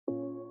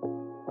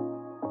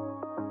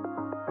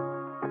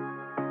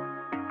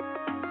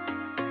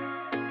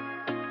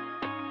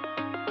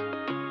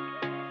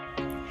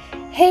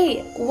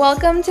Hey,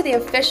 welcome to the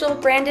official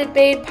Branded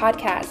Babe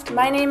podcast.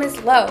 My name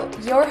is Lo,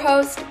 your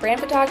host, brand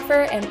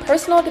photographer, and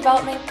personal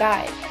development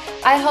guide.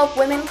 I help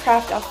women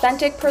craft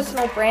authentic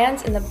personal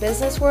brands in the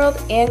business world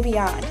and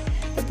beyond.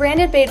 The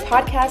Branded Babe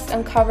podcast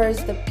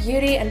uncovers the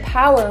beauty and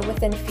power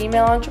within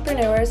female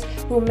entrepreneurs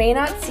who may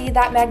not see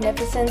that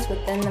magnificence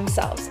within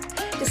themselves.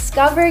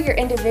 Discover your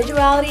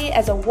individuality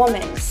as a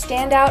woman,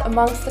 stand out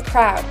amongst the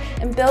crowd,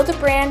 and build a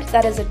brand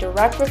that is a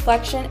direct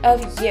reflection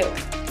of you.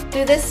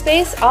 Through this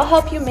space, I'll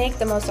help you make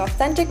the most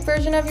authentic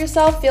version of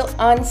yourself feel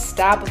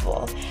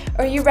unstoppable.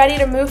 Are you ready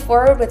to move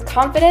forward with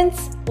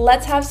confidence?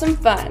 Let's have some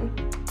fun.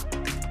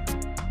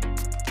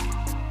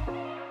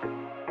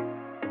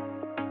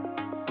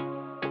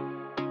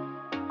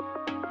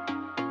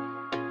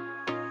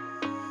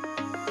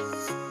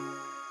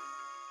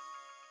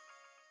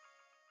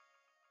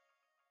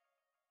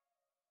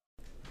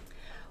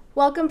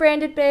 Welcome,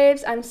 Branded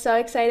Babes. I'm so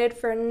excited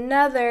for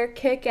another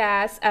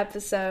kick-ass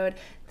episode.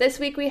 This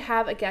week we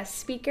have a guest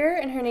speaker,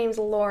 and her name's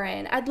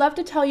Lauren. I'd love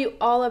to tell you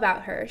all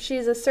about her.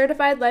 She's a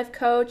certified life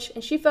coach,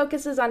 and she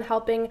focuses on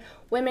helping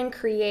women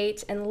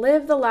create and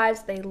live the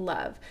lives they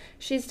love.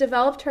 She's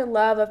developed her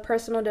love of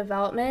personal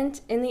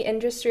development in the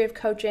industry of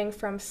coaching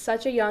from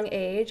such a young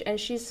age, and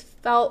she's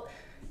felt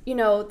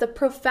the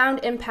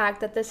profound impact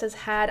that this has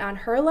had on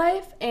her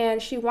life,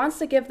 and she wants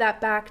to give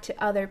that back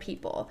to other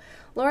people.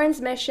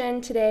 Lauren's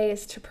mission today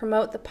is to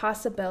promote the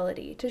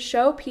possibility, to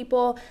show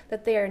people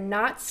that they are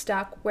not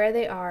stuck where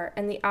they are,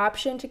 and the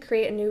option to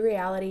create a new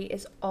reality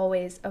is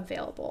always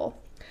available.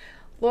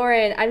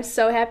 Lauren, I'm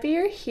so happy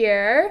you're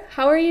here.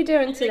 How are you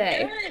doing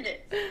today?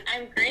 Good.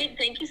 I'm great.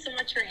 Thank you so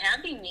much for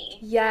having me.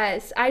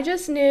 Yes, I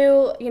just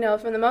knew,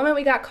 from the moment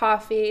we got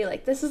coffee,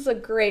 this is a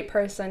great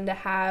person to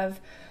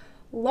have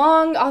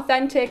long,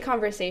 authentic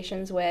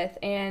conversations with,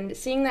 and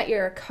seeing that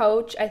you're a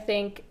coach, I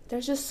think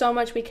there's just so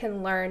much we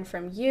can learn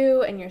from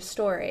you and your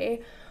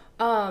story.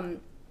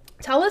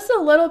 Tell us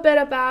a little bit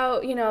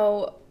about,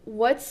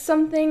 what's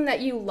something that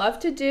you love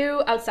to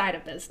do outside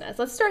of business?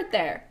 Let's start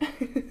there.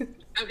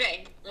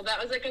 Okay, well, that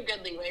was a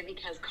good leeway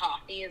because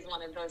coffee is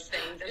one of those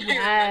things. And Yes.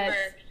 I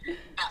remember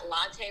that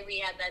latte we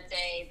had that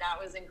day, that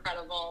was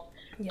incredible.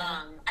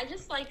 Yeah. I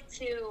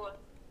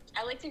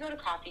like to go to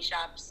coffee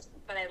shops,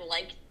 but I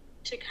like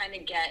to kind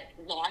of get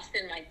lost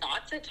in my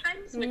thoughts at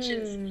times, which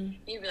is,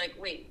 you'd be like,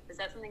 wait, is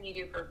that something you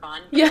do for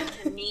fun? But Yeah.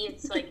 to me,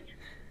 it's like,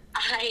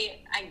 I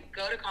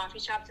go to coffee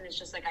shops and it's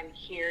just like, I'm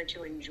here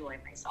to enjoy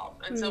myself.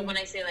 And so when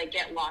I say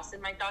get lost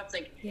in my thoughts,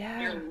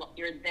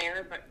 you're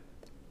there, but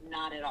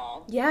not at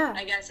all. Yeah.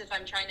 I guess if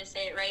I'm trying to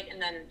say it right.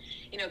 And then,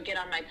 get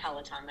on my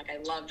Peloton. I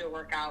love to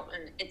work out,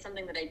 and it's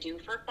something that I do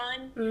for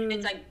fun.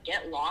 It's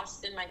get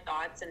lost in my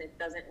thoughts, and it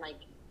doesn't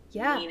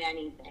mean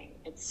anything.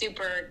 It's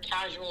super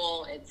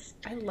casual.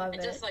 I love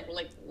it. Just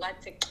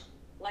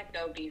let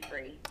go, be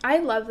free. I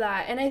love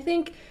that. And I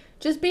think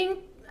just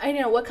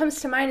what comes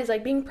to mind is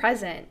being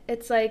present.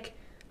 It's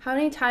how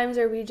many times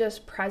are we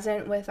just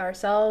present with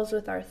ourselves,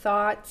 with our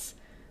thoughts?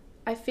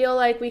 I feel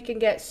like we can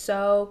get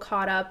so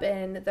caught up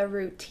in the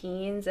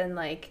routines and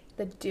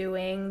the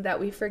doing that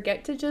we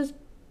forget to just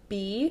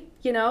be,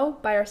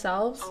 by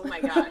ourselves. Oh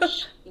my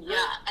gosh. Yeah.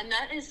 And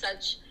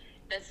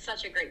that's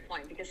such a great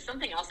point, because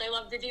something else I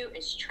love to do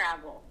is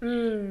travel.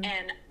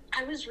 And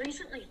I was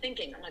recently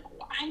thinking, I'm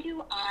why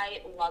do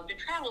I love to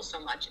travel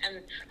so much?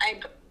 And I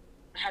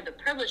had the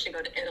privilege to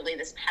go to Italy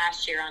this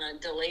past year on a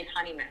delayed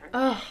honeymoon.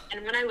 Oh.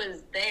 And when I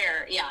was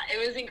there,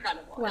 it was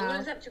incredible. Wow. It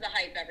lives up to the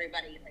hype,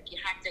 everybody. You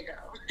have to go.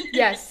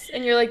 Yes.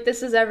 And you're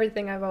this is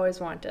everything I've always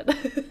wanted.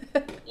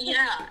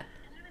 Yeah.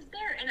 And I was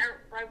there, and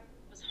I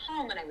was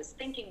home, and I was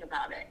thinking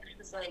about it. And I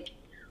was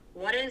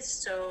what is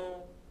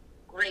so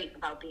great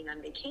about being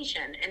on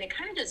vacation? And it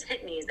kind of just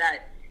hit me is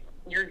that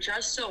you're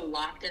just so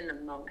locked in the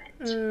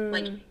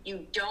moment.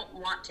 You don't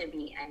want to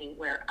be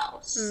anywhere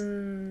else.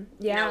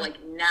 Yeah.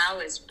 Now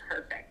is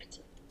perfect.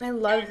 I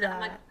love and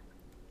that. I'm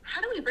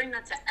how do we bring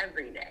that to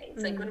every day?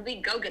 It's when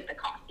we go get the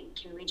coffee,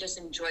 can we just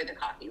enjoy the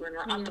coffee? When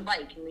we're on the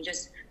bike, can we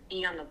just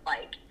be on the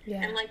bike?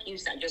 Yeah. And like you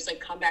said, just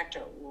come back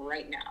to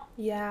right now.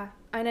 Yeah.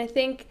 And I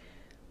think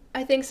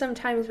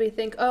sometimes we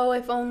think, oh,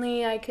 if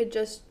only I could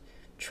just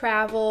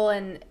travel,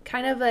 and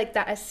kind of that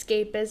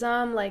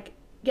escapism.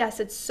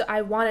 Yes,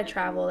 I want to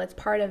travel, it's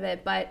part of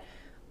it, but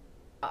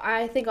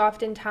I think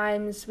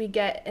oftentimes we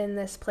get in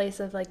this place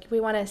of we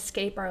want to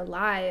escape our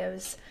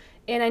lives.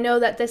 And I know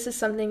that this is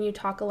something you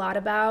talk a lot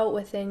about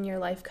within your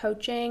life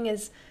coaching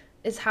is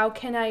how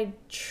can I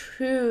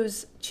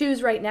choose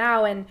right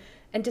now and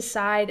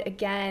decide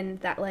again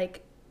that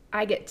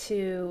I get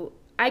to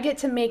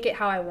make it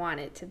how I want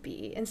it to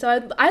be. And so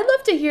I'd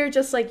love to hear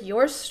just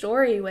your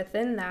story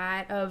within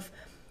that of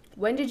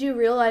when did you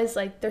realize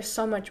there's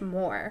so much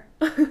more?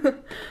 Oh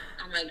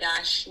my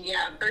gosh,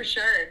 yeah, for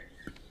sure.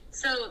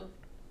 So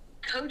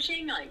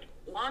coaching,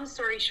 long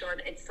story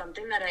short, it's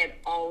something that I had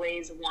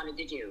always wanted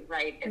to do,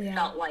 right? It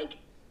felt like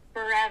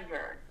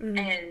forever.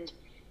 And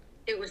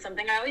it was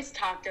something I always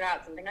talked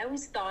about, something I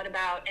always thought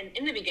about. And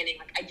in the beginning,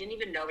 like, I didn't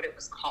even know what it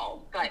was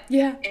called. But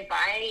if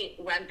I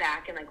went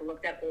back and, like,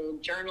 looked at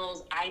old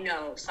journals, I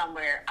know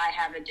somewhere I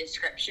have a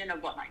description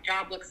of what my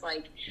job looks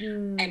like.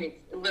 And it's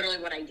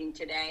literally what I do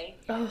today.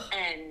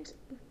 And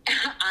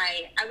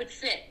I would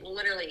sit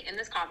literally in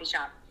this coffee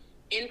shop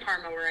in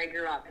Parma where I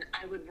grew up, and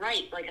I would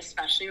write, like,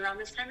 especially around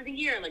this time of the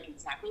year, like,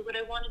 exactly what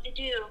I wanted to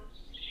do.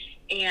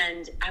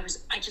 And I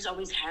just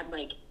always had,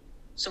 like,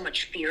 so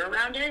much fear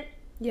around it.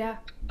 Yeah.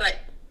 But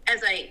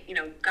as I,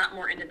 got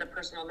more into the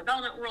personal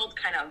development world,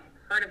 kind of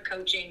heard of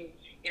coaching,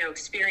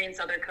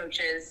 experienced other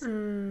coaches,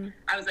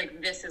 I was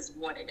like, this is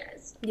what it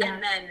is. Yeah.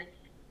 And then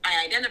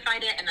I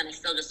identified it, and then I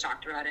still just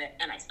talked about it,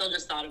 and I still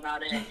just thought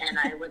about it, and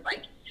I would,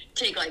 like,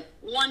 take, like,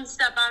 one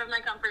step out of my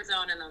comfort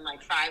zone and then,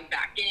 like, 5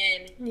 back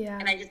in. Yeah.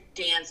 And I just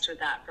danced with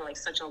that for, like,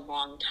 such a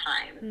long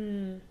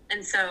time.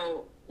 And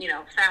so,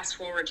 fast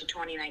forward to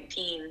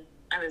 2019,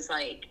 I was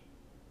like,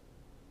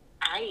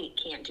 I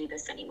can't do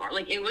this anymore.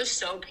 Like, it was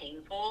so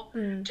painful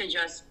to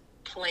just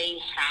play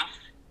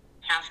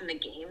half in the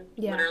game,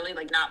 literally,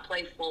 like, not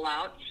play full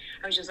out.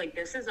 I was just like,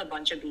 this is a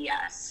bunch of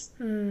BS.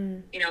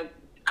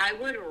 I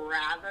would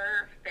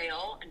rather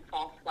fail and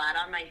fall flat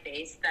on my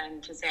face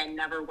than to say I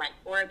never went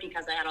for it,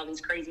 because I had all these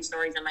crazy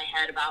stories in my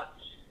head about,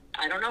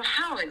 I don't know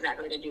how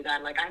exactly to do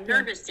that. Like, I'm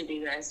nervous to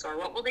do this, or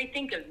what will they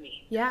think of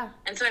me? Yeah.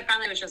 And so I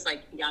finally was just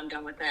like, yeah, I'm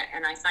done with it.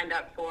 And I signed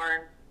up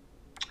for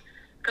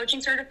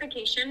coaching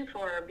certification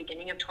for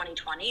beginning of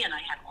 2020. And I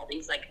had all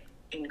these, like,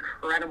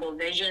 incredible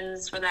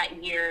visions for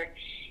that year.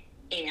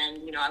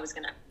 And, I was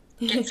going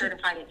to get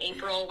certified in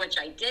April, which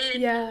I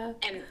did. Yeah.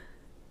 And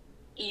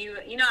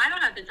I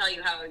don't have to tell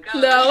you how it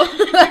goes.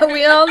 No,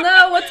 we all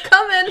know what's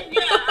coming.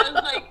 Yeah, I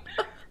was like,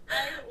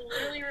 I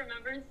literally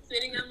remember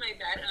sitting on my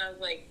bed, and I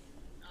was like,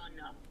 oh,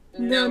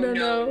 no.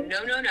 No.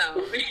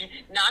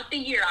 Not the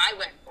year I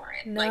went for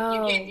it. No. Like,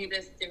 you can't do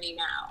this to me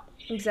now.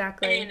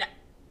 Exactly. And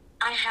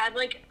I had,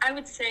 like, I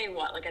would say,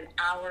 like, an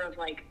hour of,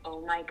 like,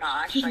 oh, my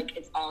gosh, like,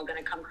 it's all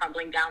going to come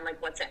crumbling down.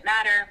 Like, what's it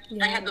matter?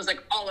 Yeah. I had those,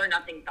 like, all or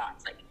nothing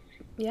thoughts, like,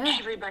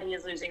 everybody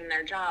is losing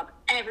their job.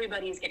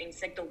 Everybody is getting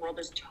sick. The world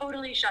is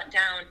totally shut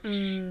down.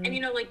 And,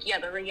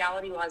 the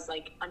reality was,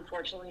 like,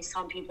 unfortunately,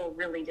 some people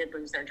really did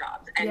lose their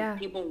jobs. And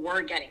people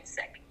were getting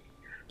sick.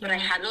 But I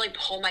had to, like,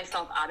 pull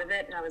myself out of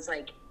it. And I was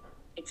like,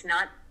 it's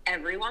not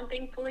everyone,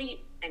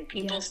 thankfully. And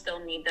people still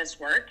need this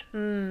work.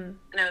 And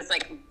I was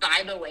like,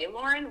 by the way,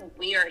 Lauren,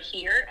 we are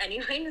here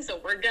anyway.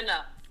 So we're going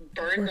to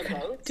burn the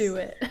boats. Do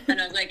it.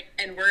 And I was like,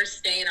 and we're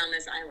staying on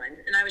this island.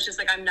 And I was just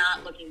like, I'm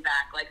not looking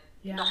back. Like,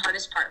 the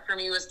hardest part for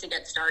me was to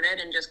get started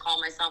and just call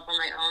myself on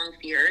my own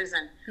fears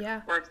and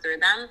work through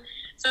them.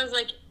 So I was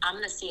like, I'm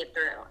going to see it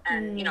through.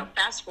 And,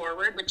 fast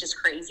forward, which is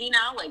crazy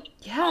now, like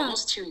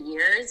almost 2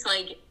 years,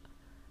 like,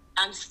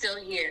 I'm still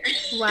here.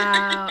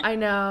 Wow, I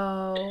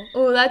know.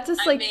 Oh, that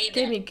just, like,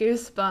 gave me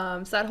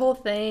goosebumps, that whole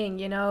thing,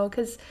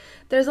 because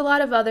there's a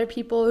lot of other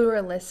people who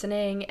are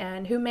listening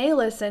and who may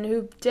listen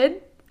who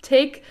did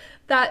take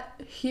that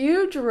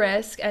huge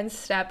risk and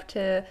step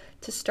to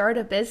start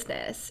a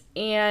business.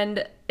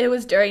 And it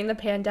was during the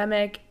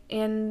pandemic.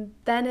 And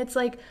then it's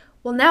like,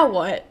 well, now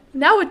what?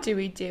 Now what do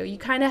we do? You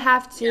kind of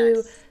have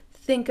to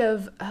think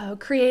of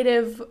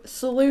creative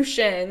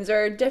solutions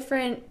or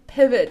different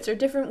pivots or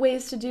different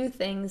ways to do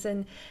things.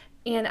 And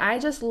I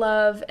just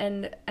love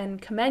and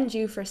commend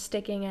you for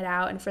sticking it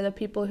out, and for the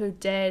people who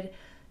did,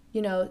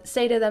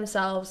 say to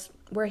themselves,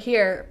 we're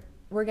here.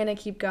 We're going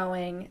to keep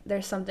going.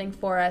 There's something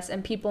for us,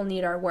 and people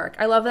need our work.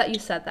 I love that you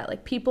said that.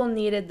 Like, people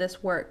needed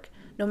this work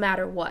no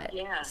matter what.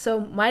 Yeah. So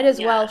might as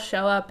well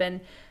show up and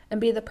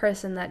be the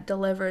person that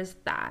delivers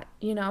that,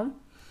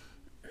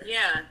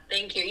 Yeah,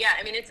 thank you. Yeah,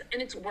 I mean,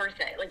 it's worth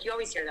it. Like, you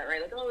always hear that,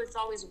 right? Like, oh, it's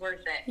always worth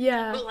it.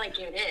 Yeah. But, like,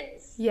 it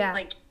is. Yeah.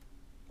 Like,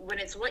 when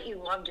it's what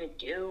you love to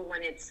do,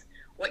 when it's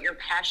what you're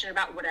passionate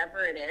about,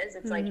 whatever it is,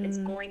 it's like, it's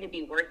going to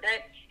be worth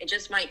it. It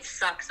just might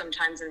suck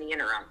sometimes in the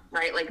interim,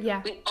 right? Like,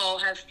 we all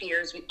have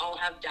fears. We all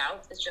have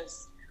doubts. It's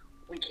just,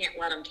 we can't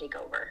let them take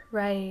over.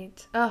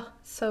 Right. Oh,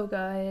 so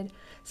good.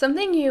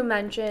 Something you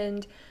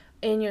mentioned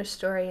in your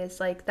story is,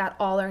 like, that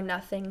all or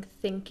nothing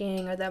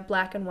thinking, or that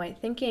black and white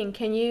thinking.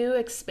 Can you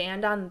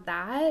expand on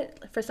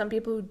that for some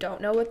people who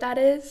don't know what that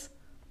is?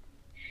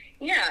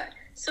 Yeah.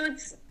 So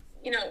it's,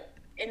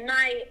 in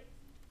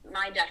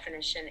my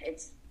definition,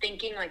 it's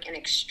thinking, like, in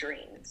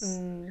extremes.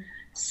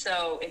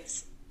 So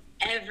it's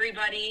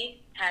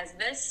everybody has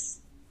this,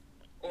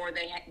 or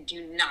they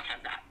do not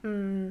have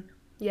that.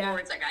 Yeah. Or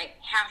it's like, I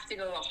have to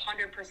go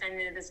 100%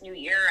 into this new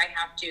year. I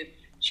have to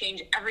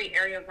change every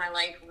area of my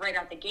life right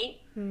out the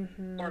gate,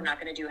 or I'm not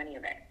going to do any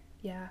of it.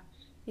 Yeah.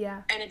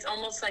 Yeah. And it's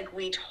almost like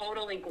we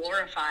totally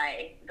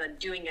glorify the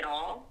doing it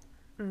all.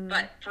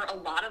 But for a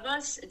lot of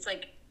us, it's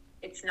like,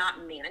 it's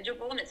not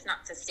manageable and it's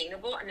not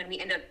sustainable. And then we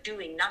end up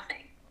doing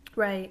nothing.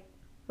 Right.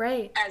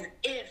 Right. As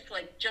if,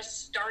 like,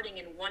 just starting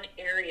in one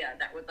area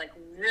that would, like,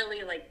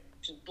 really, like,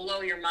 just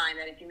blow your mind,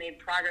 that if you made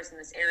progress in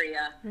this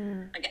area,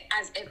 like,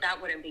 as if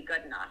that wouldn't be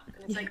good enough.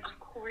 And it's like, of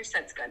course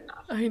that's good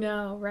enough. I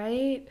know,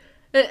 right?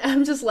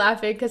 I'm just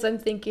laughing because I'm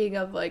thinking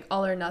of, like,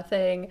 all or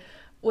nothing.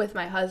 with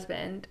my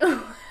husband.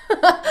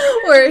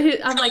 Where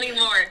Tell me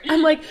more.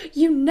 I'm like,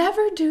 you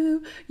never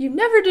do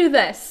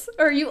this,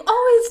 or you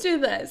always do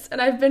this.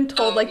 And I've been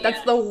told like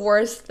that's the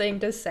worst thing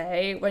to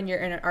say when you're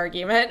in an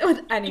argument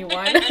with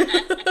anyone. Like...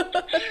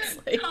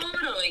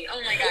 Totally.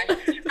 Oh my gosh.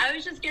 I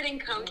was just getting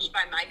coached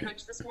by my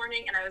coach this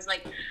morning, and I was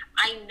like,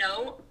 I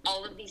know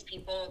all of these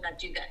people that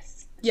do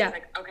this. She's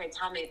like, okay,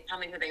 tell me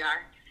who they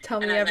are. Tell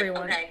me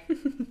everyone. Like, okay.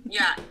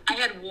 Yeah, I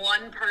had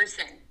one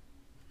person.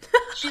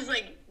 She's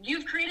like,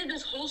 you've created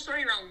this whole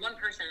story around one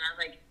person. And I was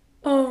like,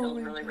 oh, it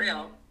feels really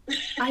real.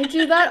 I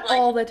do that like,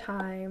 all the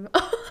time.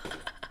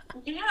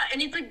 Yeah,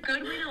 and it's a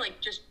good way to like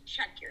just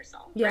check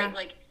yourself, yeah. Right?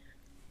 Like,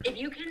 if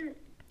you can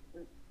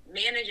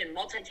manage and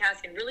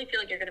multitask and really feel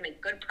like you're going to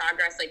make good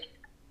progress, like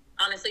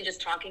honestly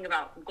just talking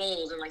about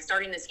goals and like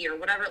starting this year,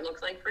 whatever it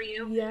looks like for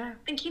you,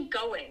 then keep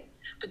going.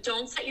 But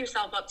don't set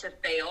yourself up to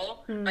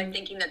fail by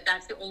thinking that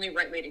that's the only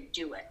right way to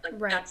do it. Like,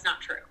 that's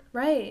not true.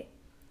 Right.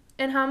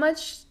 And how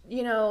much,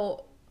 you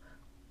know,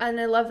 and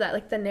I love that,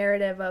 like the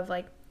narrative of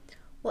like,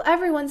 well,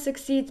 everyone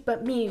succeeds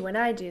but me when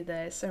I do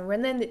this, or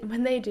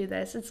when they do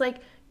this. It's like,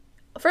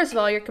 first of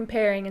all, you're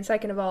comparing, and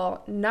second of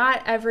all,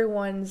 not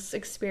everyone's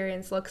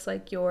experience looks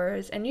like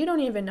yours, and you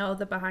don't even know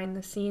the behind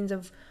the scenes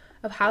of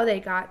how they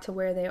got to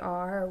where they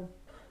are,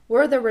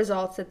 or the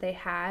results that they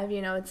have.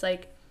 You know, it's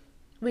like,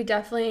 we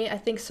definitely, I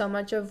think so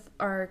much of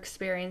our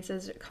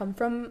experiences come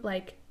from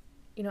like,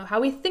 you know,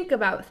 how we think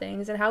about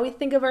things and how we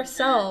think of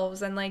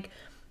ourselves, and like,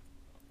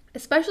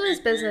 especially as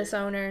business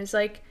owners,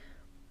 like,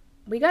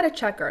 we got to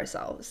check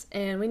ourselves,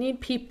 and we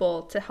need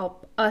people to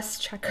help us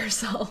check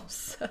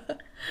ourselves.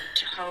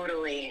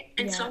 Totally.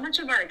 And so much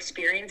of our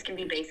experience can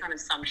be based on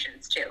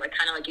assumptions too, like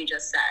kind of like you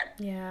just said.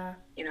 Yeah.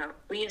 You know,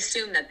 we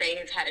assume that they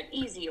have had it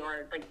easy,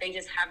 or like they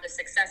just have the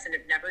success and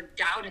have never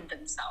doubted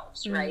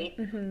themselves, right?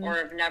 Or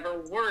have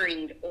never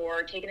worried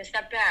or taken a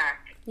step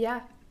back. Yeah.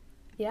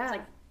 Yeah. It's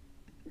like,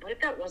 what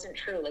if that wasn't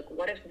true? Like,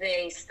 what if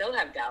they still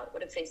have doubt?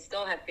 What if they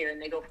still have fear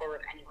and they go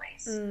forward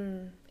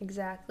anyways?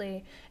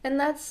 Exactly. And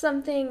that's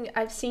something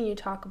I've seen you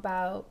talk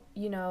about,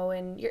 you know,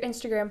 in your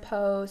Instagram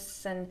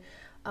posts and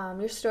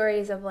your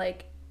stories of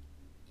like,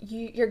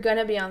 you're going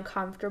to be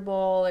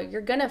uncomfortable, or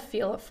you're going to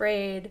feel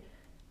afraid,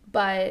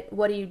 but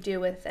what do you do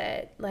with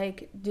it?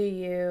 Like, do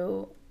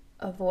you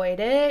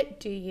avoid it?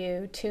 Do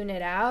you tune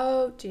it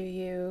out? Do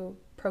you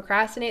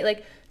procrastinate?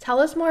 Like, tell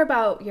us more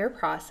about your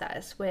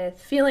process with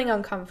feeling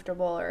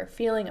uncomfortable or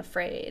feeling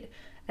afraid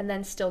and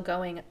then still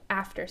going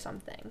after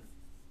something.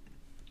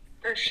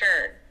 For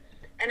sure.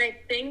 And I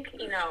think,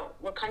 you know,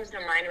 what comes to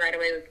mind right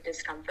away with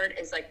discomfort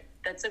is like,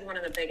 that's like one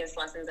of the biggest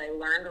lessons I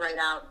learned right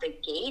out the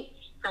gate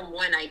from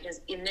when I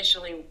just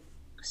initially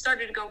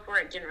started to go for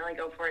it, didn't really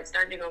go for it,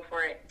 started to go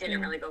for it,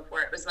 didn't really go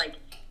for it. It was like,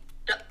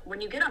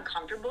 when you get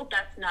uncomfortable,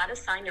 that's not a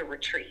sign to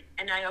retreat.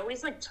 And I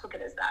always like took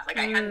it as that. Like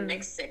I had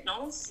mixed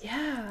signals.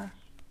 Yeah.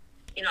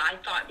 You know, I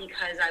thought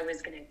because I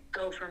was going to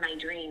go for my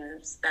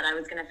dreams that I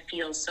was going to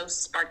feel so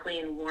sparkly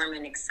and warm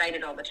and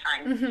excited all the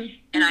time.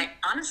 And I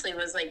honestly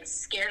was like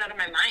scared out of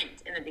my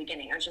mind in the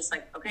beginning. I was just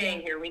like,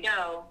 okay, here we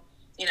go,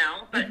 you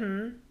know, but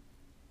I'm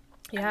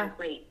like,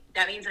 wait,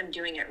 that means I'm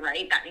doing it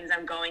right. That means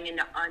I'm going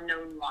into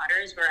unknown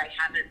waters where I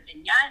haven't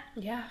been yet.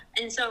 Yeah.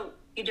 And so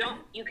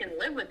you can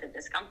live with the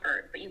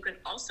discomfort, but you can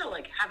also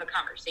like have a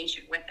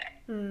conversation with it,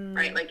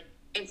 right? Like,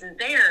 it's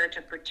there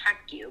to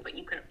protect you, but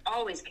you can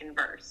always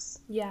converse.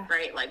 Yeah.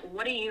 Right? Like,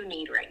 what do you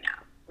need right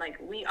now? Like,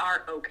 we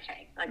are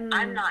okay. Like,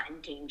 I'm not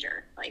in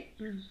danger. Like,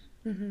 and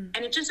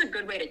it's just a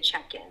good way to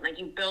check in. Like,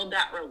 you build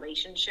that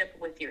relationship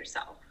with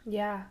yourself.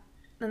 Yeah.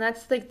 And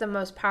that's like the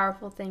most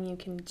powerful thing you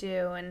can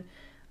do. And,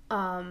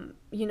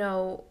 you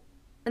know,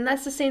 and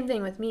that's the same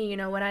thing with me. You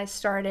know, when I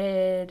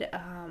started,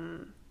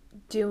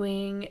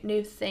 doing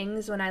new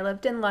things when I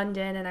lived in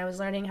London and I was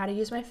learning how to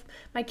use my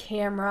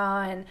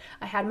camera and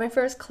I had my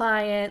first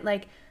client,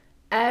 like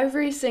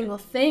every single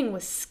thing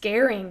was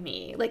scaring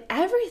me, like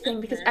everything,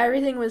 because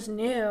everything was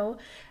new.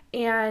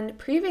 And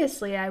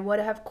previously I would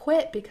have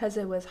quit because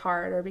it was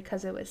hard or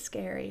because it was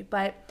scary.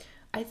 But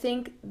I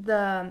think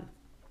there's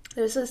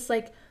this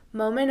like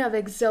moment of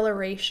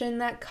exhilaration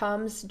that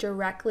comes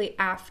directly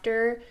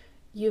after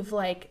you've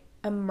like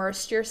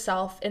immersed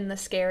yourself in the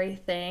scary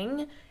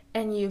thing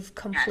and you've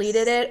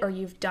completed it or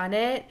you've done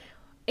it,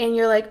 and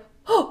you're like,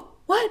 oh,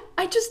 what?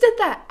 I just did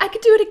that. I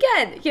could do it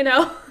again, you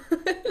know?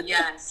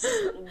 Yes.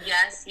 And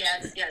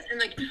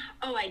like,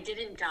 oh, I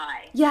didn't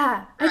die.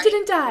 Yeah, right? I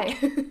didn't die.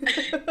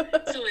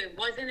 So it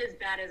wasn't as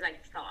bad as I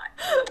thought.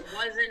 So it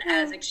wasn't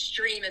as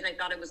extreme as I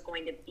thought it was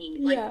going to be.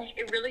 Like,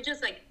 it really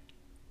just like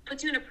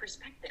puts you in a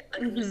perspective.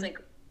 Like, I'm just like,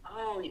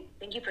 oh,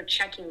 thank you for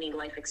checking me,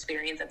 life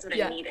experience. That's what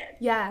I needed.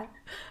 Yeah.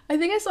 I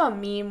think I saw a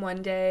meme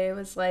one day. It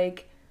was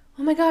like,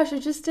 oh my gosh, I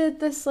just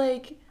did this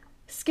like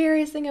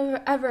scariest thing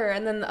ever.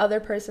 And then the other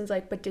person's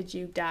like, but did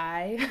you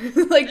die?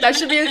 Like, that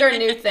should be like our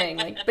new thing.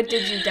 Like, but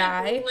did you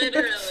die?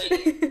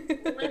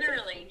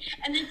 Literally.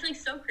 And it's like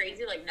so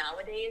crazy. Like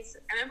nowadays,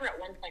 I remember at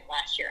one point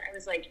last year, I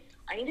was like,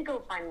 I need to go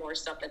find more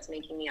stuff that's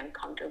making me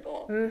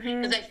uncomfortable.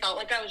 Because I felt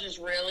like I was just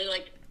really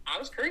like, I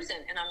was cruising.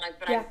 And I'm like,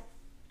 but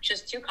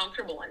just too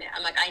comfortable in it.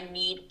 I'm like, I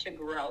need to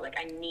grow. Like,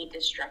 I need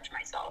to stretch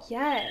myself.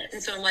 Yes.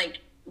 And so I'm like,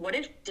 what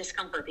if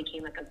discomfort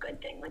became like a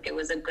good thing? Like, it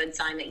was a good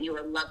sign that you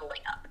were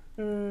leveling up.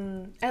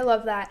 I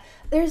love that.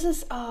 There's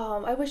this,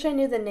 I wish I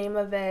knew the name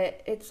of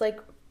it. It's like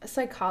a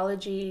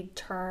psychology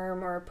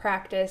term or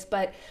practice,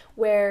 but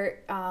where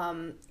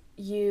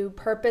you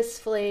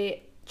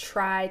purposefully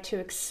try to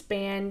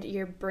expand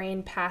your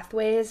brain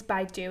pathways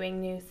by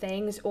doing new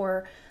things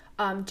or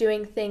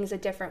doing things a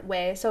different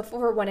way. So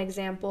for one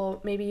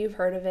example, maybe you've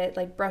heard of it,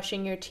 like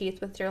brushing your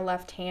teeth with your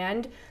left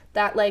hand,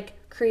 that like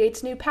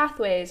creates new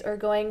pathways, or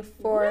going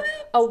for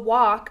a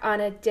walk on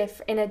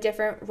in a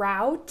different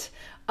route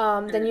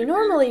than you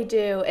normally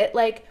do. It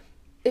like,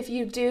 if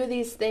you do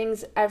these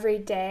things every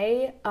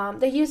day,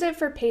 they use it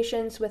for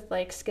patients with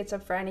like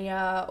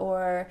schizophrenia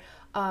or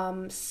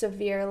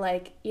severe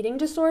like eating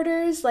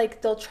disorders.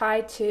 Like they'll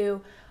try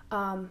to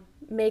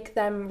make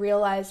them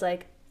realize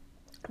like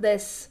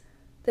this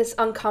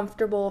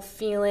uncomfortable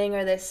feeling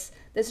or this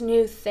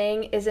new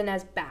thing isn't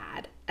as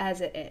bad as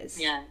it is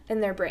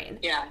in their brain.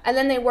 Yeah. And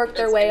then they work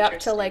their way up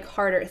to like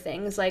harder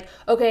things. Like,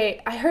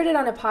 okay, I heard it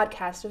on a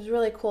podcast. It was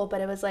really cool,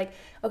 but it was like,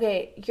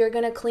 okay, you're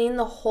going to clean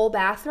the whole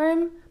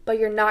bathroom, but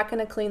you're not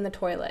going to clean the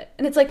toilet.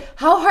 And it's like,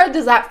 how hard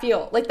does that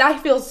feel? Like,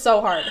 that feels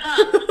so hard.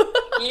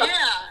 Yeah.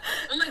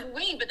 I'm like,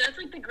 wait, but that's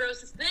like the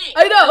grossest thing.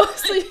 I know.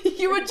 So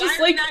you would just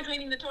like... Why are we not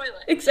cleaning the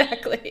toilet?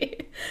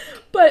 Exactly.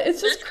 But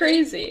it's just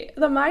crazy.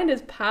 The mind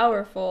is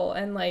powerful,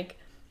 and like,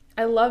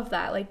 I love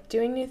that. Like,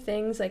 doing new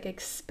things like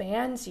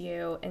expands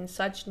you in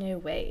such new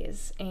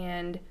ways,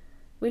 and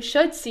we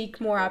should seek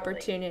more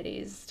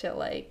opportunities to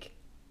like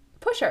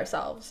push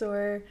ourselves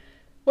or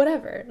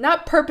whatever.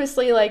 Not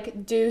purposely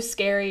like do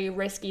scary,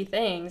 risky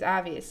things,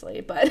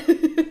 obviously, but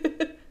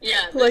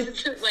yeah, like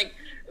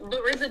but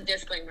there's a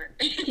disclaimer.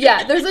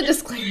 Yeah, there's a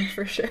disclaimer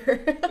for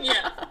sure.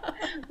 Yeah,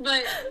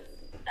 but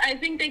I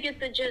think they get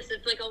the gist.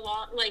 It's like a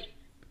lot, like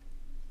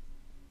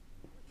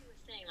you were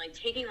saying, like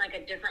taking like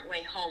a different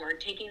way home, or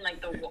taking like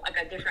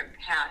a different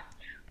path,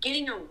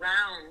 getting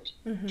around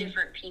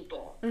different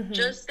people,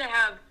 just to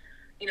have,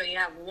 you know, you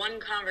have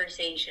one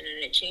conversation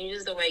and it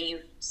changes the way you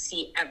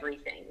see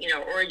everything, you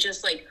know, or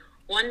just like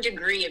 1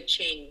 degree of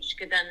change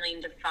could then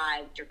lead to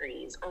 5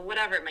 degrees or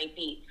whatever it might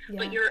be. Yeah.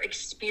 But your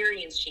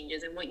experience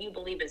changes, and what you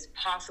believe is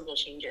possible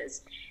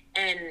changes.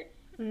 And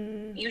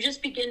you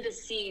just begin to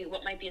see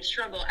what might be a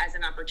struggle as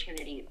an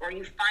opportunity, or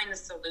you find the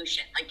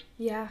solution. Like,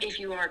 if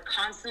you are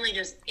constantly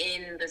just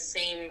in the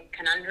same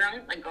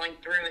conundrum, like going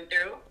through and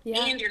through,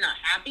 and you're not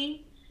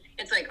happy,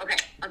 it's like, okay,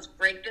 let's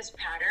break this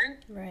pattern.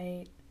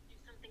 Right. Do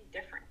something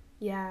different.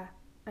 Yeah,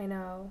 I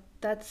know.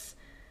 That's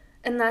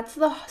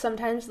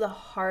sometimes the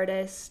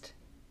hardest,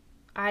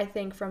 I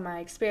think from my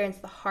experience,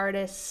 the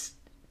hardest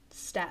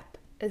step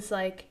is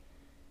like,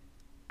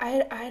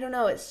 I don't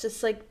know, it's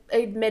just like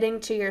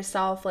admitting to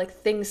yourself like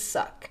things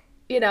suck,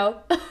 you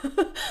know?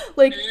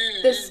 Like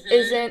this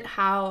isn't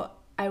how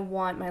I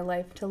want my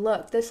life to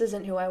look. This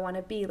isn't who I want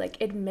to be.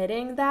 Like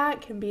admitting that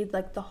can be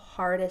like the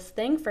hardest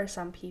thing for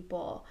some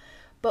people.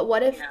 But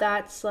what if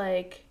that's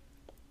like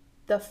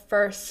the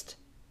first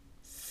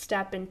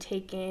step in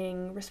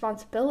taking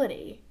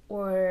responsibility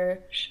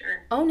or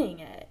owning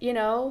it, you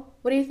know?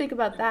 What do you think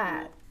about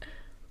that?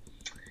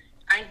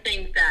 I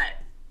think that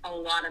a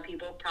lot of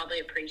people probably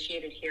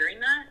appreciated hearing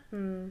that.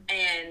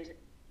 And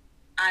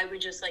I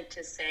would just like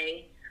to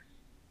say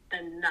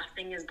that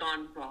nothing has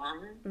gone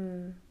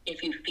wrong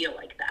if you feel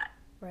like that.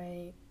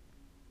 Right.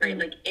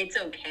 Like, it's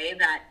okay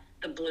that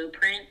the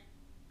blueprint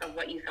of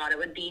what you thought it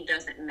would be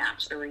doesn't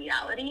match the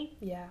reality.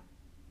 Yeah.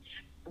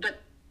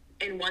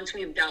 And once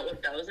we've dealt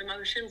with those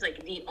emotions,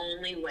 like the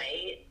only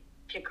way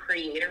to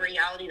create a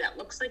reality that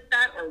looks like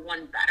that, or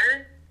one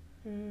better,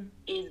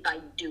 is by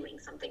doing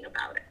something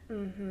about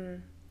it.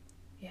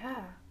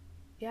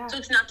 Yeah. So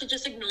it's not to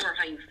just ignore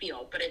how you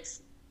feel, but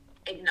it's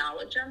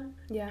acknowledge them,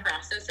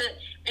 process it,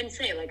 and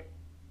say, like,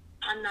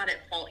 I'm not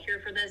at fault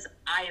here for this.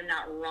 I am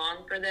not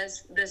wrong for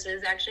this. This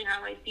is actually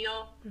how I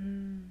feel.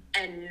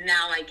 And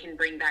now I can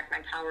bring back my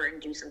power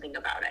and do something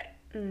about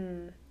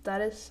it.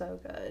 That is so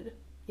good.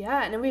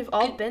 Yeah, and we've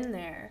all been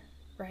there,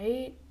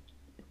 right?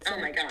 It's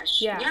my gosh.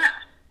 Yeah.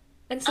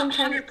 And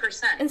sometimes,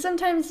 100%. And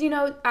sometimes, you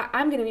know,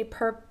 I'm going to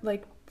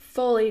be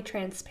fully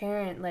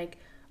transparent. Like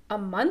a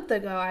month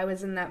ago, I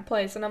was in that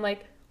place and I'm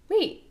like,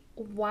 wait,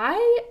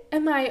 why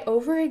am I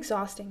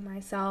overexhausting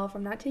myself?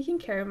 I'm not taking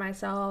care of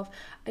myself.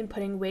 I'm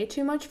putting way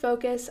too much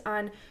focus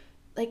on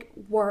like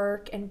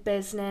work and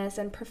business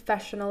and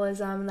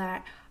professionalism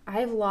that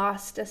I've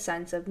lost a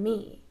sense of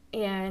me.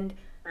 And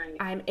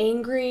I'm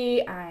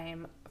angry.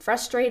 I'm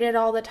frustrated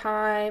all the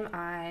time.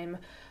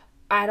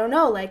 I don't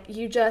know, like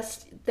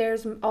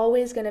there's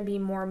always going to be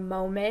more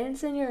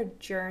moments in your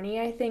journey,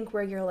 I think,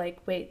 where you're like,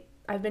 wait,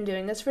 I've been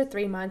doing this for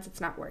 3 months.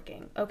 It's not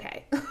working.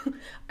 Okay.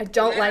 I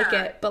don't like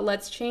it, but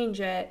let's change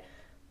it.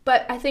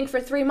 But I think for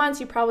 3 months,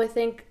 you probably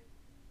think,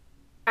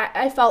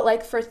 I felt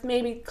like for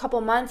maybe a couple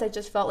months, I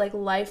just felt like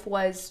life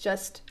was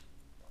just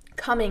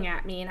coming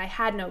at me and I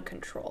had no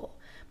control.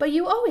 But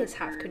you always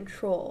have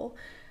control.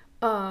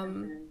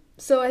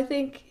 So I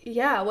think,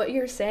 yeah, what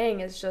you're saying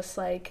is just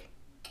like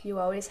you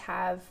always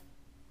have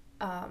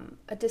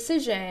a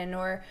decision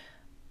or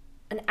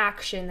an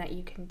action that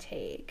you can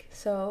take.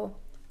 So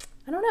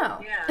I don't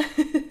know. Yeah.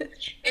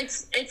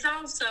 It's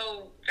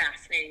also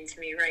fascinating to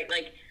me, right?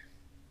 Like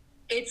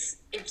if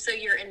so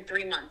you're in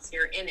 3 months,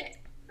 you're in it,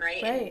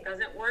 right? And it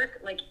doesn't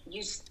work, like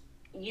you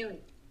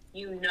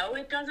know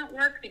it doesn't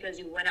work because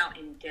you went out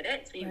and did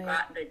it. So you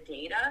got the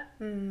data,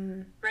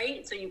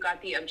 right? So you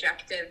got the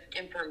objective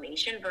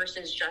information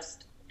versus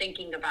just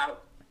thinking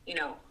about,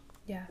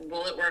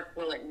 will it work?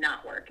 Will it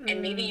not work?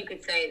 And maybe you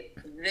could say,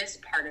 this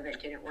part of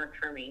it didn't work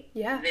for me.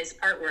 Yeah. This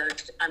part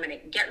worked. I'm going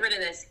to get rid of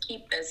this,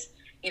 keep this,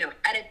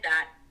 edit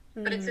that.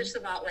 But it's just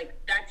about, like,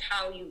 that's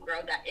how you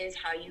grow. That is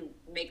how you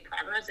make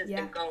progress, is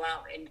to go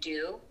out and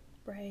do.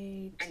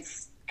 Right.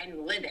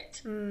 And live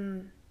it.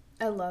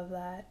 I love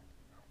that.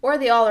 Or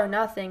the all or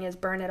nothing is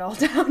burn it all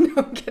down.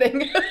 No, I'm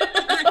kidding. Hey,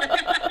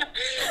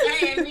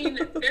 I mean,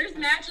 there's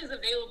matches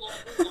available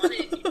if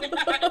we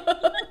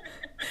wanted.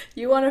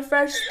 You want a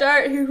fresh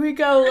start? Here we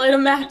go. Light a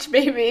match,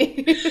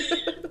 baby.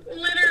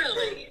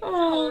 Literally.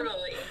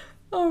 Totally.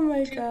 Oh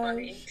my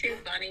gosh. Too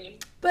funny.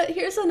 But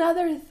here's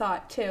another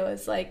thought, too,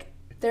 is like,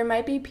 there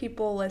might be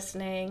people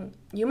listening.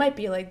 You might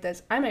be like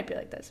this. I might be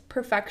like this.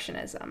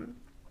 Perfectionism.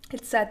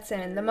 It sets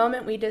in. The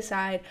moment we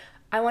decide,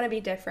 I want to be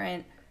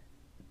different.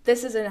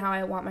 This isn't how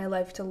I want my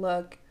life to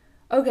look.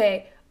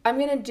 Okay, I'm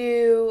going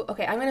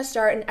to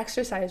start an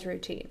exercise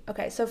routine.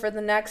 Okay, so for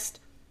the next,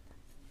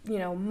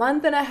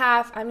 month and a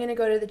half, I'm going to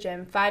go to the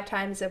gym 5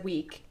 times a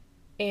week.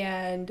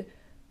 And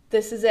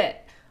this is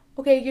it.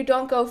 Okay, you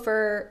don't go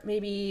for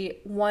maybe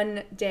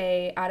 1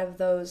 day out of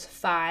those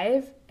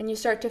 5, and you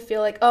start to feel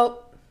like,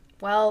 oh,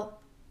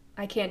 well,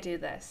 I can't do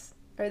this,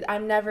 or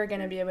I'm never going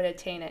to be able to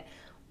attain it.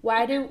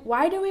 Why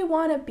do we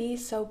want to be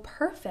so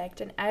perfect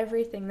in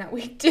everything that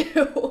we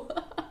do?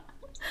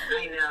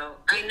 I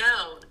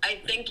know. I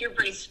think you're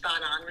pretty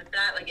spot on with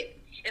that. Like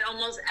it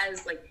almost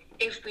as like,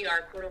 if we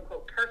are quote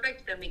unquote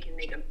perfect, then we can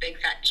make a big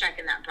fat check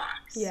in that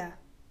box. Yeah.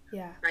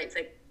 Right. It's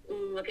like,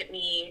 ooh, look at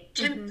me.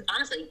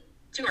 Honestly,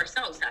 to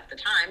ourselves half the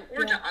time,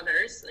 or to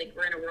others. Like,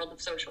 we're in a world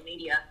of social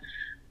media,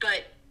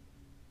 but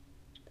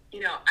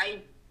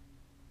I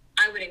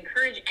would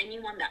encourage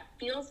anyone that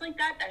feels like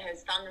that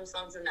has found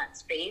themselves in that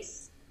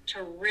space,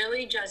 to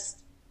really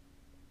just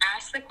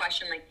ask the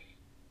question, like,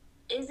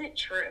 is it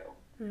true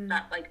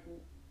that, like,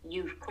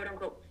 you've quote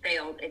unquote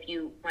failed if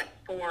you went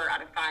 4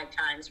 out of 5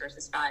 times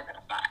versus 5 out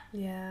of 5?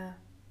 Yeah.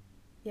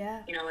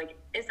 Like,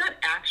 is that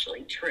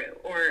actually true?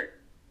 Or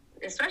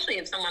especially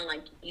if someone,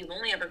 like, you've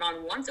only ever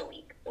gone once a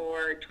week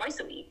or twice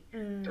a week,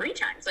 3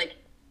 times, like,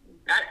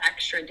 that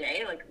extra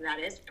day, like, that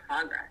is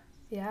progress.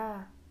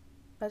 Yeah.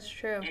 That's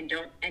true.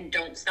 And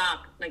don't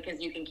stop, like,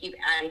 because you can keep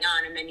adding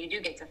on, and then you do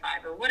get to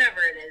 5 or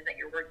whatever it is that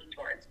you're working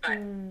towards. But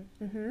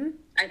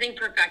I think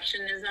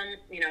perfectionism,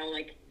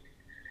 like,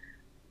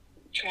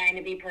 trying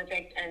to be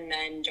perfect and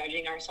then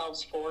judging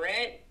ourselves for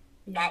it,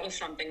 that was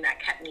something that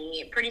kept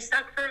me pretty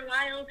stuck for a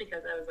while,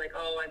 because I was like,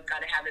 oh, I've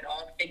got to have it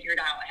all figured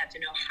out. I have to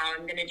know how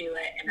I'm going to do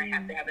it, and I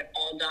have to have it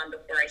all done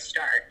before I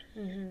start.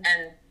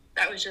 And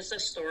that was just a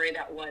story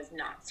that was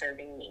not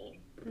serving me.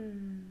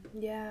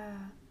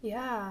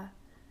 Yeah.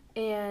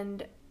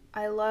 And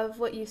I love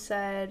what you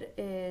said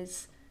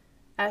is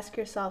ask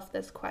yourself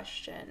this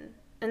question.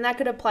 And that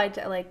could apply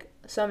to, like,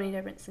 so many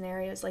different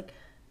scenarios. Like,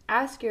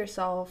 ask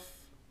yourself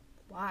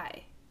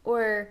why.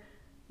 Or,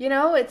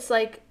 it's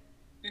like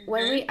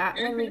when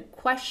we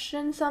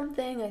question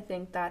something, I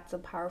think that's a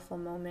powerful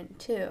moment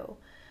too.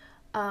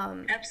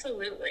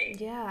 Absolutely.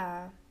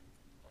 Yeah.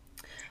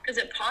 Because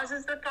it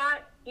pauses the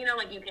thought,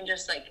 like, you can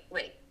just, like,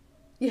 wait,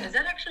 is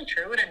that actually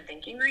true what I'm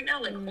thinking right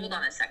now? Like, hold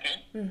on a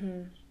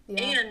second.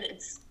 Yeah. And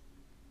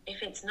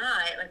if it's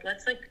not, like,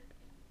 let's, like,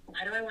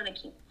 why do I want to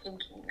keep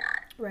thinking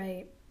that?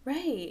 Right.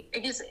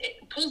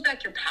 It pulls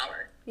back your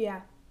power.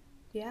 Yeah.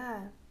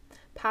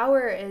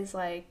 Power is,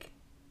 like,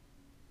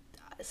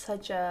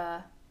 such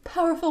a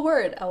powerful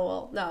word. Oh,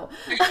 well, no.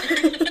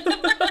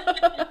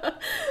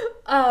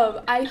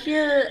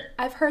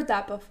 I've heard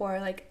that before,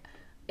 like,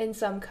 in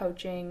some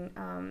coaching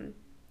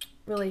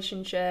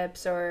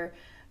relationships or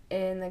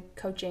in the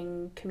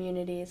coaching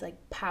communities,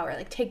 like, power,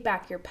 like, take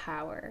back your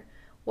power.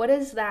 What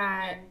does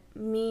that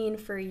mean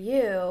for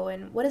you,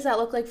 and what does that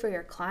look like for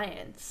your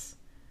clients?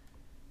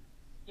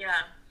 Yeah,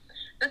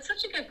 that's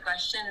such a good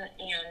question.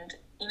 And,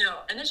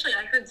 initially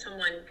I heard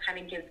someone kind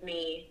of give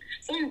me,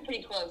 someone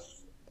pretty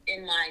close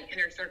in my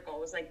inner circle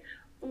was like,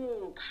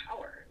 ooh,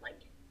 power.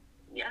 Like,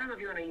 I don't know if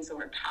you want to use the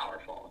word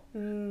powerful.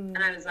 And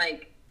I was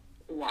like,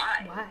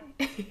 why?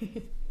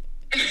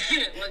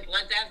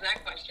 Let's ask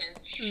that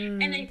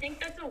question. And I think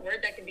that's a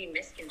word that can be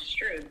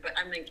misconstrued, but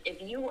I'm like, if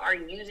you are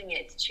using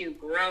it to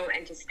grow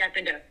and to step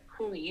into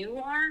who you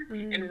are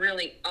and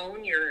really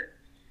own your,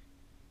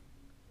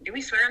 do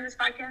we swear on this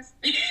podcast?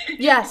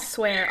 Yes,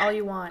 swear all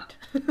you want.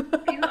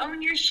 You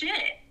own your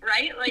shit,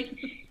 right? Like,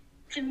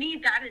 to me,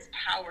 that is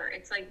power.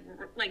 It's like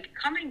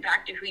coming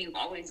back to who you've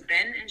always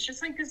been. And it's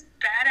just like this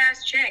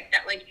badass chick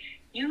that, like,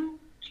 you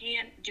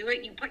can't do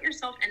it. You put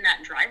yourself in that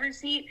driver's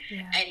seat,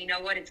 and you know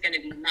what? It's going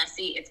to be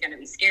messy. It's going to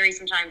be scary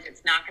sometimes.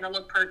 It's not going to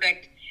look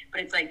perfect,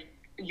 but it's like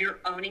you're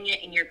owning it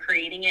and you're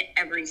creating it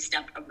every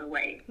step of the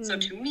way. So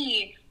to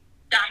me,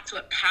 that's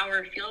what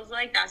power feels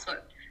like. That's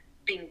what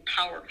being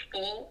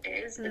powerful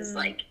is. It's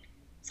like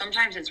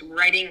sometimes it's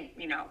writing,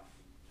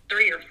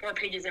 3 or 4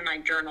 pages in my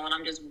journal and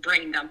I'm just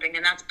brain dumping,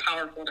 and that's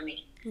powerful to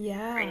me.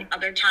 Yeah. Right?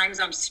 Other times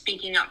I'm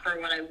speaking up for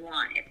what I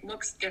want. It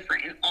looks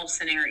different in all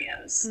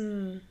scenarios.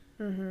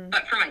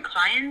 But for my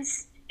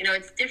clients,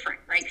 it's different,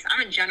 right? Because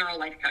I'm a general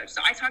life coach.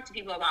 So I talk to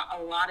people about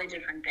a lot of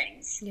different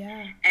things.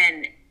 Yeah.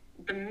 And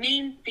the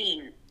main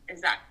theme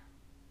is that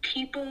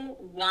people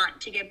want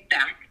to get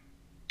back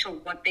to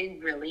what they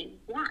really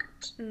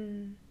want.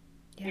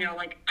 Yeah.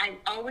 I've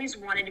always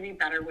wanted to be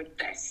better with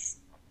this.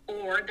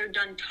 Or they're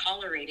done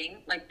tolerating,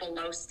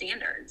 below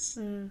standards.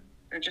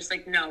 They're just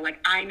no,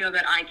 I know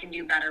that I can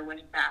do better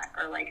with that.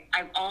 Or,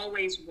 I've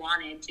always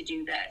wanted to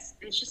do this.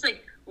 And it's just,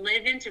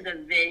 live into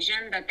the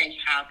vision that they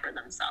have for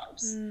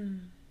themselves.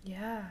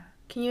 Yeah.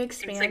 Can you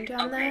expand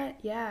on that?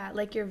 Yeah,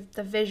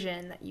 the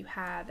vision that you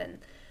have. And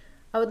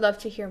I would love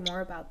to hear more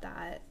about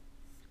that.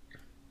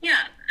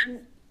 Yeah.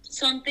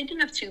 So I'm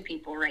thinking of 2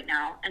 people right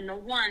now. And the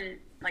one,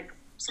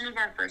 some of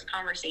our first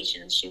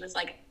conversations, she was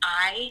like,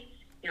 I'm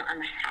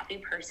a happy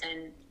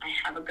person. I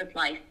have a good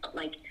life, but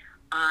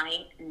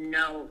I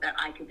know that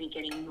I could be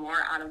getting more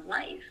out of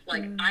life.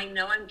 I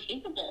know I'm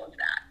capable of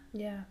that.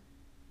 Yeah.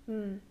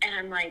 And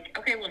I'm like,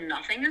 okay, well,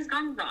 nothing has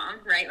gone wrong,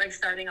 right?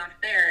 Starting off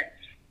there.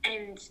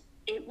 And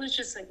it was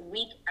just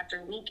week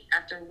after week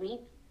after week.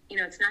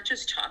 It's not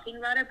just talking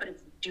about it, but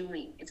it's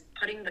doing. It's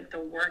putting the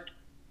work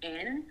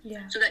in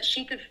so that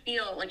she could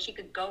feel like she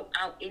could go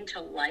out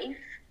into life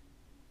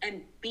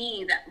and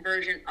be that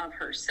version of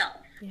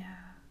herself. Yeah.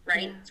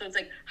 Right? Yeah. So it's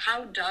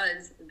how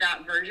does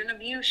that version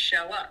of you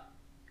show up?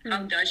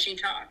 How does she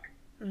talk?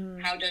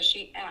 How does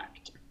she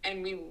act?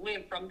 And we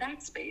live from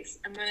that space.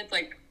 And then it's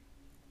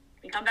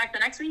we come back the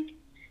next week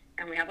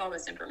and we have all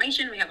this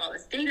information, we have all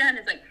this data, and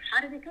it's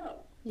how did it go?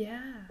 Yeah.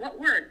 What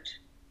worked?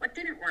 What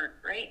didn't work,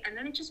 right? And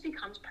then it just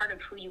becomes part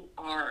of who you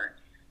are.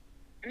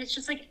 And it's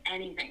just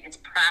anything. It's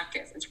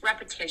practice. It's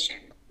repetition.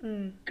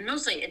 And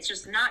mostly it's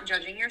just not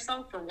judging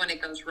yourself for when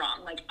it goes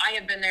wrong. I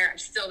have been there. I'm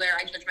still there.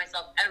 I judge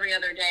myself every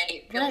other day.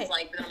 It feels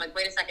but I'm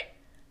wait a second.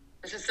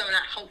 This is so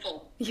not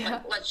helpful.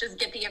 Yeah. Let's just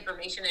get the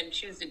information and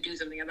choose to do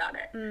something about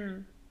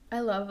it. I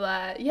love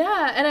that.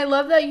 Yeah. And I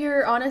love that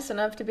you're honest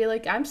enough to be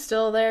I'm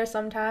still there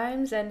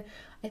sometimes. And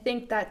I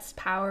think that's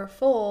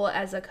powerful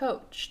as a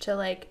coach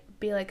to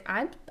be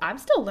I'm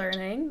still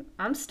learning.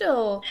 I'm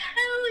still,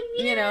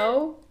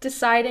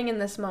 deciding in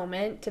this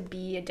moment to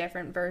be a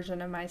different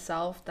version of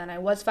myself than I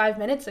was 5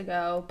 minutes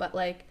ago. But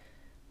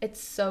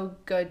it's so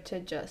good to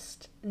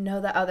just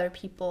know that other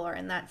people are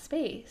in that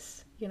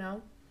space,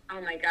 Oh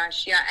my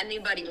gosh. Yeah.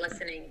 Anybody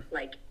listening,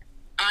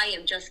 I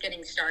am just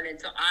getting started.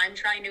 So I'm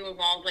trying to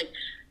evolve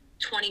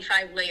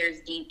 25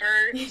 layers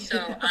deeper. So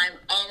I'm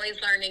always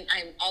learning.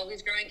 I'm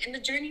always growing. And the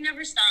journey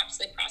never stops.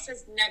 The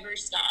process never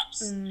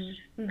stops.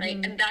 Right.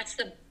 And that's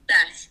the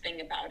best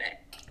thing about it.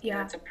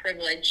 Yeah. It's a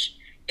privilege.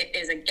 It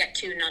is a get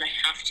to, not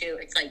a have to.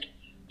 It's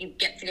you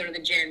get to go to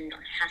the gym. You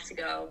don't have to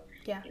go.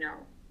 Yeah.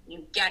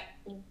 You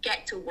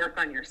get to work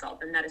on yourself.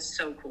 And that is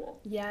so cool.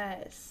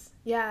 Yes.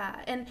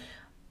 Yeah. And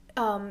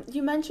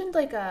you mentioned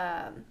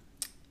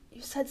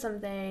you said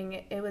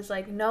something. It was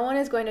no one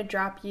is going to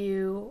drop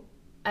you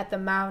at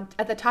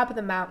the top of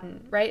the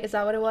mountain, right? Is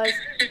that what it was?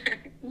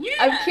 Yeah.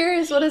 I'm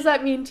curious, what does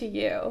that mean to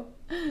you?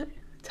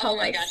 Oh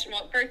my gosh.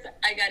 Well, first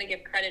I got to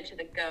give credit to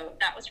the GOAT.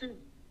 That was from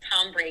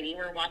Tom Brady.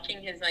 We're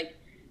watching his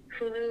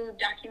Hulu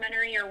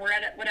documentary or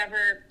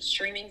whatever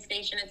streaming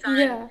station it's on.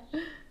 Yeah.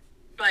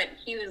 But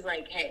he was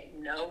hey,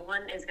 no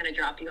one is going to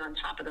drop you on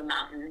top of the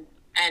mountain.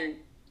 And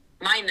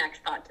my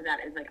next thought to that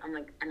is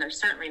and they're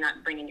certainly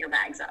not bringing your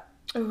bags up.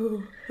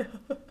 Ooh.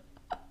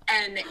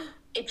 And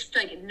it's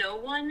no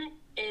one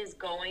is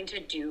going to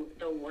do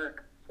the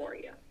work for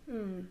you.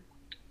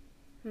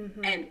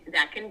 And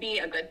that can be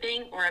a good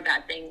thing or a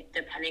bad thing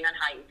depending on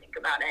how you think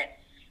about it.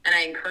 And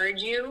I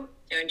encourage you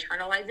to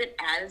internalize it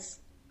as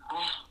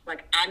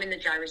I'm in the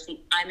driver's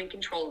seat. I'm in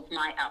control of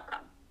my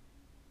outcome.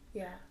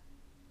 Yeah.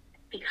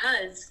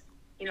 Because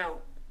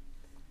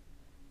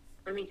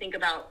when we think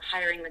about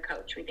hiring the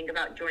coach, we think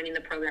about joining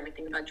the program, we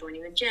think about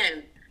joining the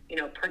gym,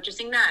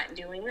 purchasing that,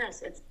 doing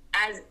this. It's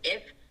as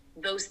if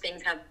those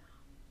things have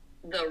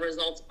the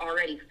results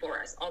already for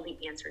us, all the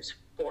answers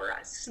for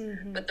us.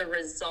 But the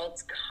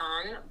results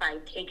come by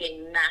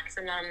taking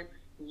maximum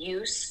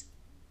use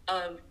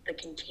of the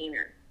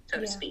container, so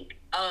to speak,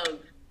 of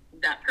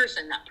that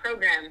person, that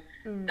program,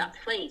 that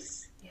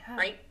place,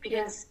 right?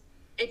 Because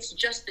it's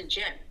just the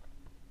gym.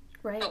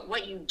 Right. But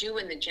what you do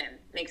in the gym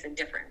makes a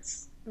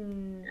difference.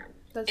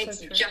 It's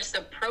so just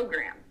a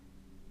program.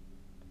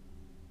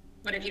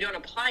 But if you don't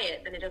apply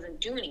it, then it doesn't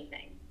do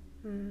anything.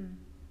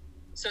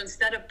 So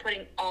instead of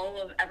putting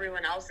all of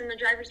everyone else in the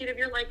driver's seat of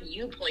your life,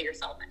 you pull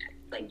yourself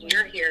in it.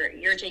 You're here,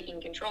 you're taking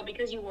control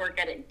because you work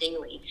at it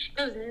daily.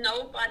 Because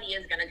nobody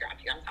is going to drop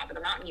you on top of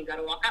the mountain. You got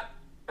to walk up.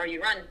 or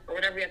you run or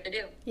whatever you have to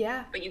do.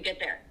 Yeah. But you get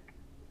there.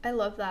 I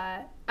love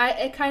that.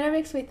 It kind of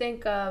makes me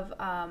think of,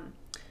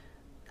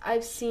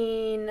 I've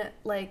seen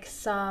like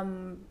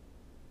some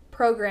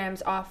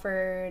programs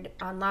offered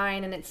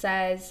online, and it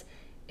says,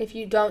 if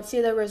you don't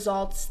see the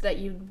results that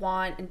you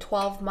want in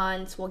 12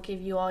 months, we'll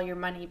give you all your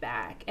money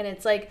back. And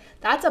it's like,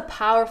 that's a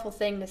powerful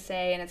thing to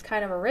say, and it's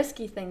kind of a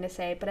risky thing to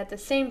say, but at the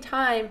same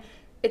time,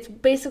 it's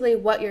basically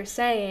what you're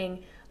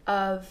saying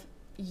of,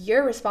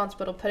 you're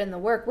responsible to put in the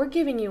work. We're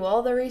giving you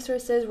all the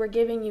resources, we're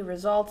giving you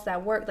results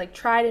that work, like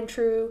tried and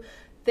true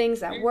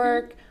things that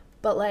work,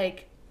 but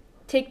like,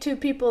 take two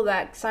people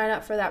that sign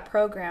up for that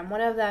program.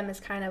 One of them is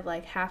kind of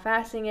like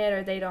half-assing it,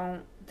 or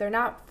they're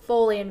not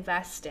fully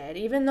invested,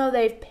 even though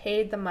they've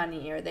paid the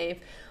money or they've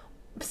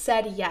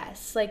said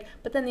yes. Like,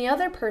 but then the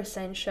other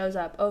person shows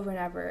up over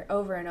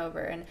and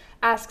over, and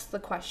asks the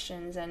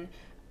questions and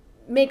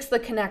makes the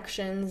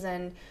connections,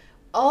 and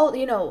all,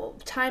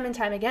 time and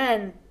time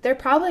again, they're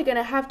probably going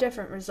to have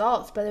different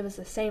results, but it was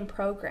the same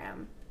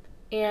program.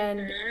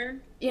 And,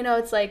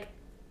 it's like,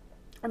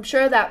 I'm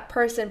sure that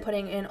person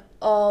putting in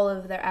all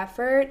of their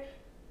effort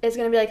is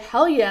going to be like,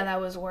 hell yeah, that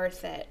was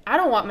worth it. I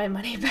don't want my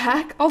money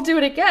back. I'll do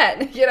it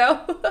again,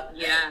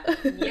 Yeah,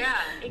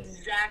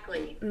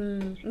 exactly.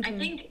 I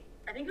think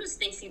it was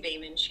Stacey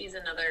Bayman. She's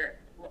another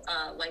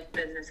life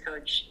business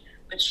coach.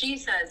 But she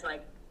says,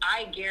 like,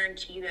 I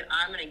guarantee that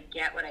I'm going to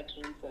get what I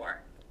came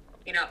for.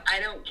 I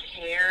don't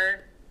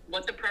care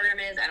what the program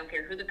is. I don't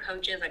care who the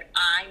coach is. Like,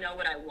 I know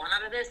what I want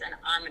out of this, and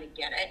I'm going to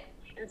get it.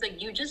 And it's like,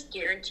 you just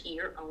guarantee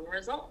your own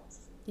results.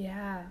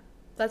 Yeah,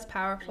 that's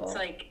powerful. It's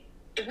like,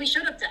 if we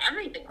showed up to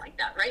everything like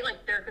that, right?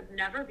 Like, there could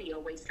never be a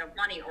waste of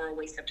money or a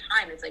waste of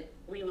time. It's like,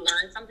 we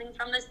learned something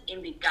from this,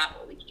 and we got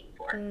what we came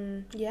for.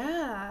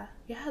 Yeah,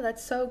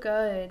 that's so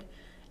good.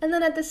 And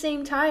then at the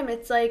same time,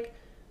 it's like,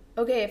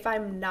 okay, if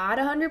I'm not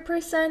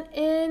 100%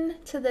 in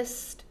to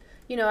this,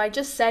 I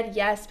just said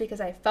yes because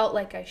I felt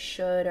like I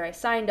should, or I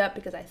signed up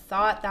because I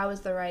thought that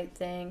was the right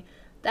thing,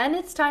 then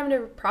it's time to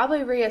probably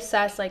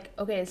reassess, like,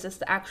 okay, is this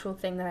the actual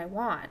thing that I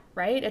want,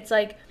 right? It's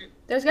like,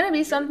 there's going to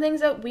be some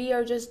things that we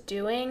are just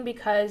doing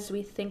because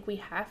we think we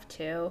have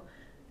to,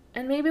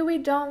 and maybe we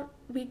don't.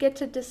 We get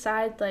to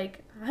decide,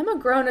 like, I'm a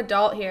grown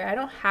adult here. I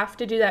don't have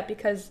to do that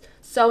because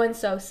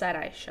so-and-so said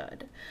I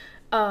should.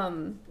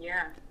 I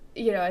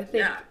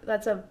think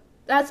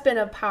that's been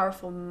a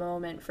powerful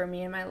moment for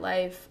me in my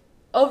life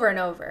over and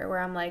over, where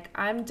I'm like,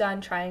 I'm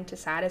done trying to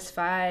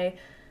satisfy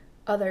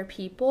other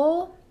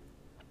people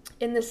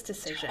in this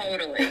decision.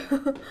 Totally.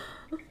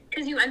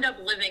 Because you end up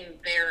living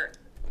their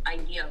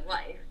idea of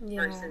life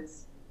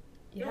versus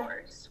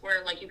yours,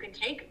 where, like, you can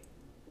take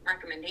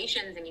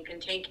recommendations and you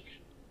can take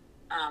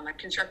like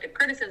constructive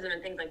criticism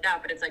and things like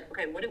that, but it's like,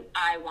 okay, what do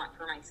I want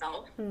for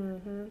myself?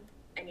 And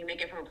you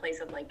make it from a place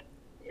of, like,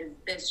 is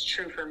this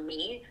true for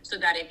me? So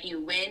that if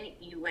you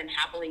win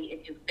happily.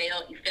 If you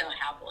fail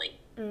happily.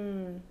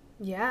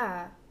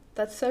 Yeah,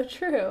 that's so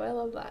true. I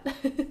love that.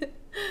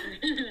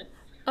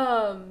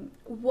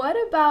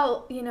 What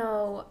about,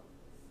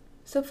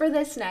 so for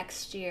this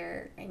next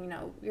year, and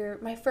you're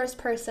my first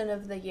person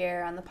of the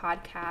year on the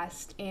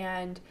podcast,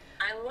 and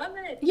I love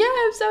it. Yeah,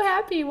 I'm so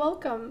happy.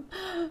 Welcome.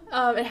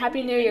 And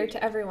Happy New Year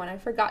to everyone. I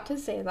forgot to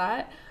say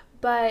that.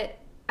 But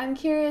I'm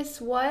curious,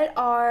 what's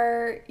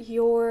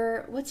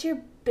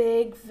your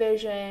big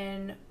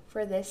vision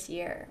for this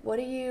year? What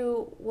are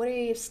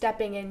you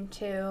stepping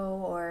into,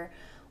 or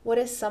what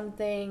is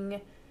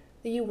something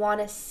that you want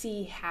to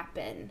see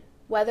happen?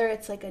 Whether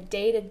it's like a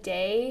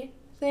day-to-day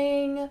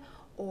thing,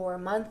 or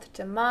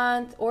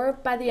month-to-month, or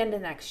by the end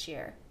of next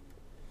year.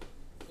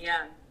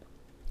 Yeah.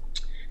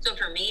 So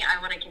for me,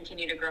 I want to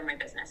continue to grow my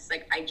business.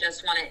 Like, I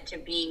just want it to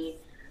be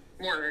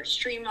more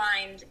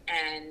streamlined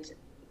and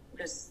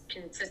just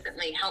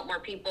consistently help more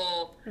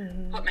people,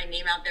 put my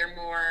name out there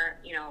more.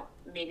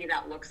 Maybe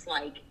that looks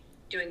like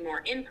doing more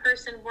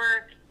in-person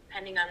work,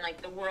 depending on,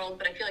 like, the world.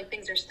 But I feel like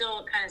things are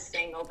still kind of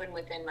staying open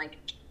within, like,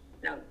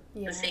 the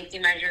safety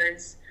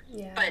measures.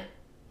 Yeah. But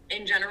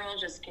in general,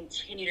 just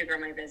continue to grow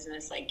my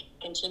business, like,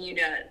 continue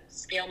to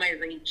scale my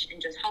reach and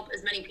just help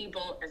as many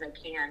people as I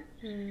can.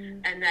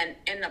 And then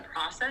in the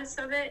process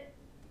of it,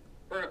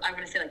 or I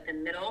want to say, like, the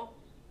middle,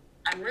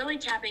 I'm really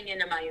tapping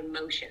into my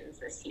emotions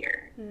this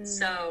year.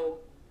 So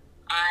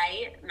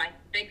my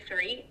big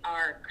three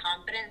are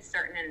confident,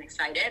 certain, and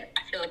excited.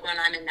 I feel like when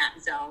I'm in that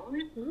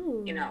zone,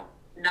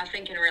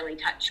 nothing can really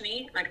touch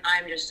me. Like,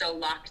 I'm just so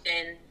locked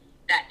in.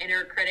 That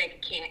inner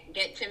critic can't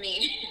get to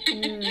me.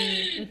 He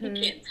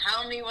can't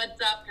tell me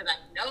what's up because I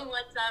know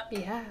what's up.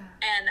 Yeah.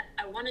 And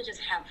I want to just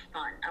have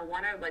fun. I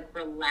want to, like,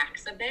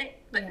 relax a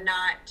bit, but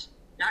not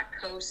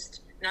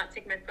coast, not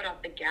take my foot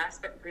off the gas,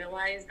 but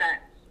realize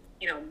that,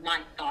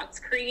 my thoughts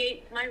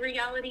create my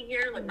reality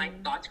here. Like, my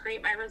thoughts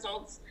create my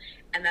results,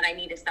 and that I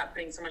need to stop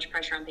putting so much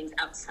pressure on things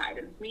outside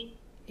of me.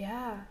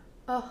 Yeah.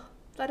 Oh,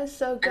 that is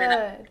so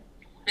good.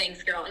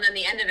 Thanks, girl. And then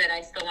the end of it, I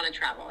still want to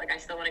travel. Like, I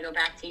still want to go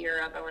back to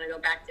Europe. I want to go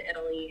back to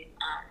Italy.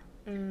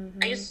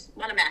 I just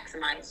want to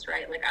maximize,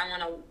 right? Like, I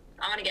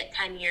want to get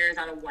 10 years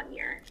out of 1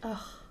 year.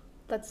 Oh,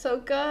 That's so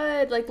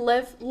good. Like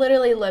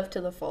literally live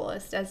to the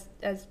fullest as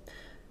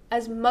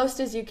most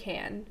as you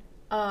can.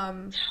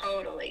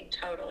 Totally.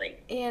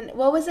 And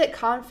what was it?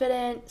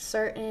 Confident,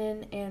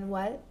 certain, and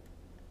what?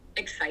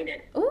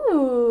 Excited.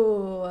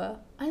 Ooh,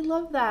 I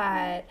love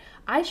that.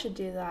 I should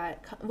do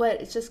that. What,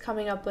 it's just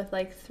coming up with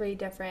like 3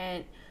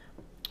 different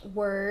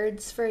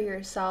words for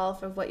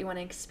yourself of what you want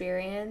to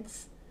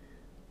experience.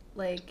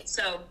 Like,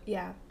 so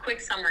yeah.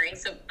 Quick summary.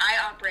 So I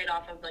operate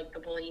off of like the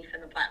belief in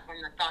the platform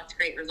that thoughts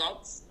create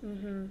results.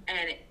 Mm-hmm.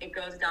 And it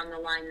goes down the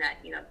line that,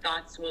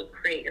 thoughts will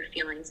create your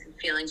feelings and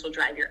feelings will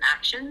drive your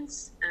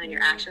actions. And then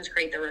your actions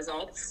create the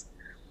results.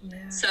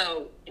 Yeah.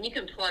 So, and you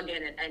can plug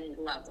in at any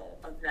level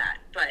of that.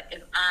 But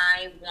if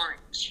I want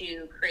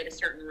to create a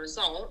certain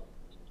result,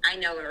 I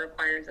know it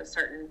requires a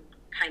certain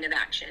kind of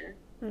action,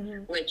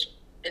 which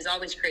is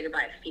always created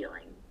by a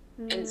feeling.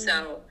 And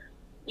so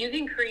you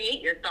can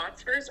create your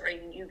thoughts first, or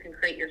you can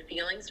create your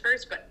feelings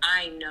first. But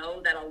I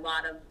know that a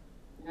lot of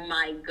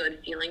my good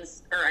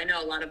feelings, or I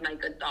know a lot of my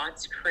good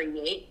thoughts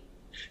create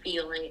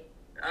feeling,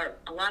 or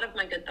a lot of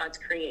my good thoughts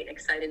create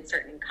excited,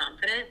 certain, and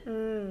confident.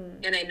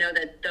 And I know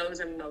that those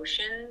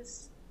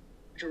emotions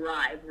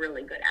drive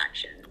really good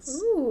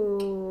actions.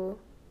 Ooh,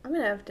 I'm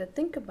gonna have to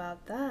think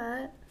about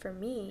that for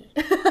me.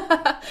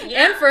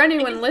 And for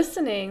anyone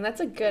listening. That's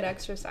a good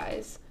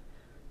exercise.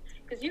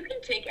 Because you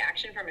can take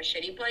action from a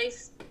shitty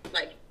place,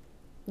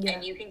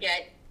 and you can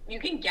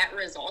get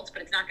results,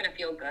 but it's not going to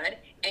feel good,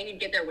 and you'd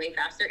get there way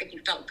faster if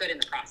you felt good in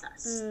the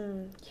process.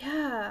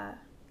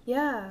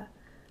 Yeah.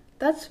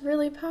 That's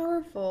really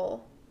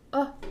powerful.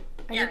 Oh,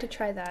 I need to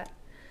try that.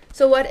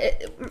 So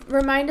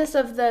remind us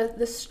of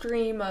the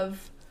stream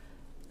of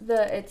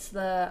it's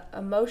the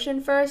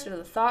emotion first, or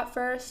the thought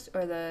first,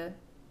 or the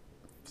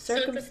So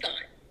it's a thought.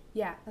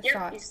 Yeah,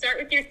 thought. You start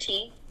with your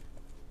T,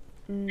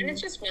 and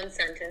it's just one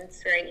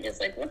sentence, right? You're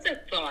just like, what's a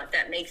thought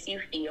that makes you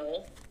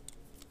feel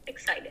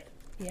excited?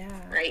 Yeah.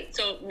 Right?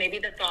 So maybe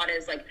the thought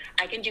is like,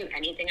 I can do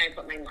anything I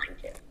put my mind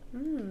to.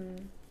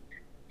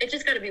 It's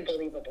just got to be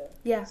believable.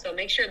 Yeah. So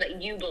make sure that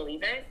you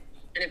believe it.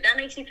 And if that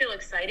makes you feel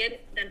excited,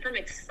 then from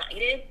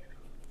excited,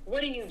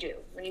 what do you do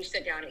when you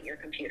sit down at your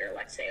computer,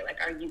 let's say?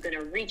 Like, are you going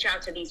to reach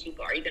out to these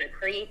people? Are you going to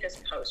create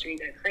this post? Are you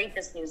going to create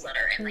this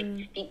newsletter? And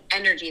like the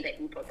energy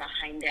that you put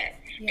behind it.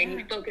 Yeah. And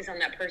you focus on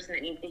that person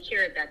that needs to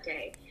hear it that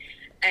day.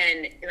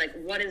 And like,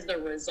 what is the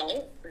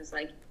result? It's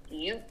like,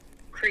 you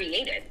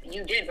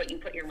did what you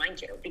put your mind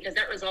to, because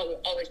that result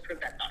will always prove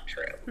that thought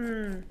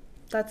true.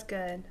 That's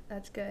good.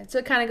 So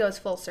it kind of goes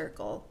full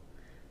circle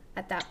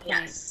at that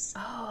point. Yes.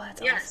 Oh,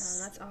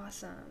 that's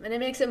awesome. And it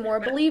makes it more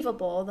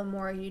believable the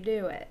more you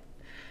do it.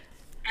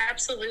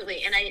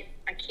 Absolutely. And I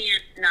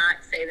can't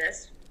not say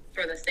this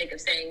for the sake of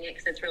saying it,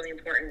 because it's really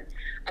important.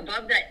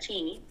 Above that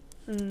T,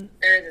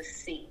 there is a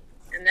C.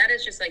 And that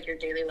is just like your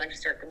daily life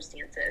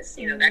circumstances.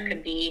 That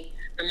could be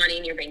the money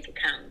in your bank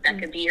account. That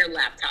could be your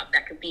laptop.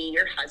 That could be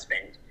your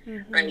husband,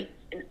 right?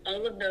 And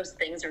all of those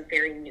things are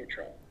very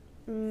neutral.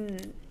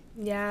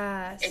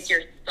 Yes. It's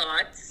your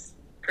thoughts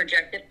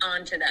projected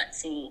onto that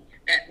C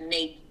that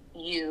make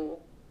you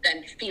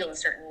then feel a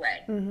certain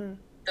way.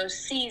 Those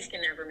C's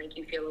can never make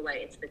you feel a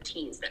way. It's the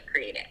T's that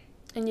create it.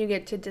 And you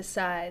get to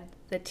decide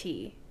the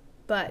T.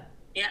 But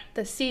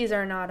the C's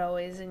are not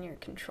always in your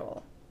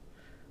control.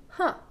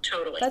 Huh.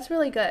 Totally. That's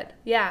really good.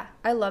 Yeah,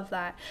 I love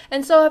that.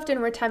 And so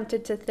often we're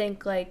tempted to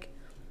think like,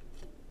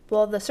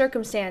 well, the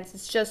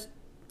circumstance,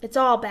 it's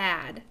all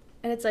bad.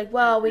 And it's like,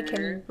 well, we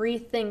can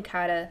rethink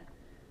how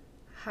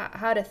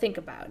to think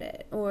about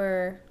it.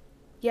 Or,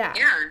 yeah.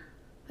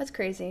 That's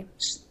crazy.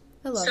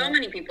 I love it. So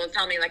many people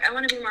tell me, like, I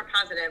want to be more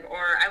positive,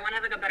 or I want to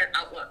have like a better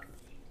outlook.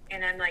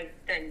 And I'm like,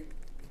 then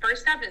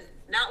first step is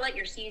not let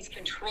your C's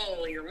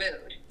control your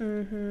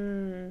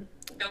mood.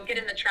 Don't get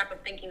in the trap of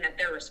thinking that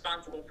they're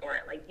responsible for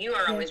it. Like, you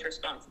are always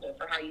responsible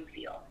for how you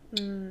feel.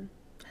 I'm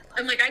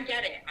like, I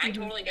get it. I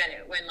totally get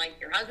it. When, like,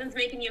 your husband's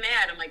making you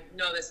mad, I'm like,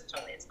 no, this is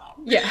totally his fault.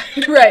 Yeah,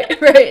 right.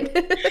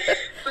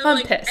 But, I'm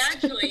like, pissed.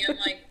 Actually, I'm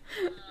like,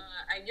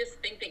 I just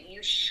think that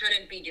you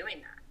shouldn't be doing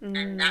that.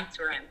 And that's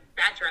where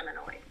I'm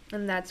annoyed.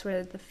 And that's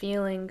where the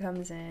feeling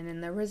comes in,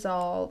 and the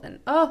result, and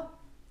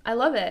I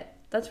love it.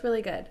 That's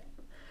really good.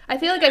 I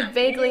feel like I've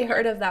vaguely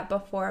heard of that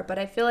before, but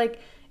I feel like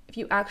if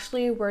you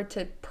actually were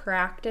to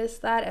practice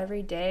that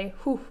every day,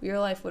 your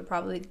life would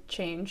probably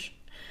change.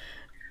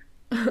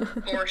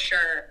 For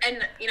sure.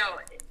 And,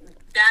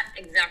 that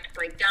exact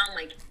breakdown,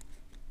 like,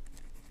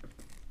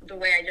 the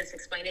way I just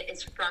explained it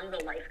is from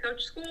the life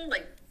coach school.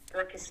 Like,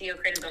 Brooke Castillo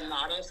created the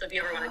model, so if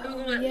you ever want to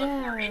Google it, look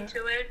more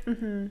into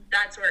it,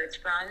 that's where it's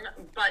from.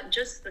 But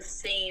just the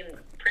same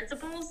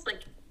principles,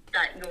 like,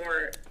 that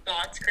your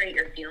thoughts create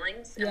your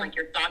feelings, and like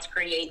your thoughts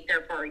create,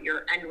 therefore,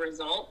 your end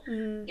result.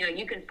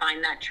 You can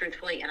find that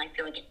truthfully. And I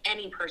feel like in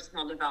any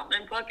personal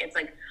development book, it's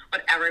like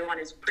what everyone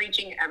is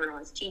preaching,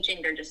 everyone's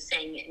teaching, they're just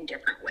saying it in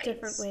different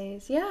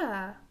ways.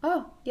 Yeah.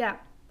 Oh, yeah.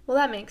 Well,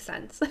 that makes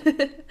sense.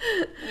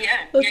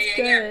 Yeah. That's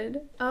good. Yeah.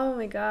 Oh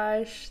my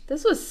gosh.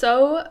 This was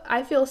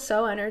I feel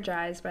so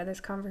energized by this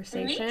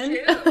conversation. Me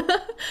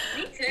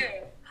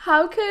too.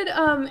 How could,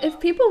 if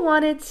people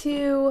wanted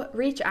to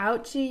reach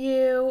out to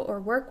you or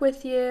work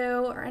with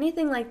you or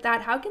anything like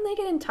that, how can they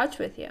get in touch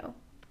with you?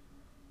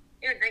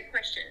 Yeah, great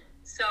question.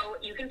 So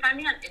you can find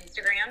me on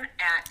Instagram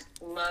at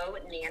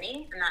Lauren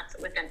Nanni, and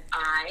that's with an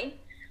I.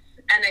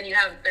 And then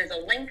there's a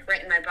link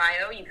right in my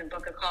bio. You can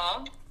book a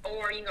call,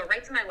 or you can go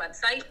right to my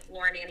website,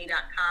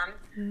 laurennanni.com.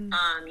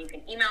 You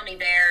can email me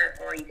there,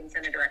 or you can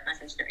send a direct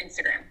message through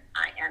Instagram.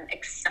 I am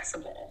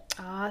accessible.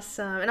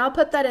 Awesome. And I'll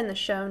put that in the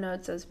show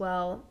notes as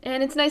well.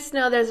 And it's nice to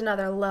know there's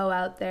another Lo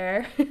out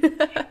there.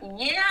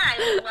 Yeah,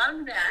 I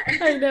love that.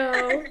 I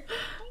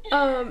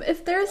know.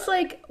 If there's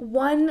like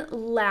one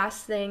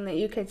last thing that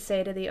you could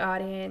say to the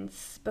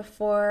audience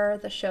before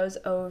the show's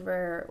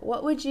over,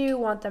 what would you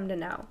want them to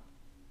know?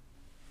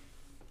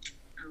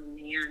 Oh,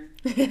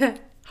 man.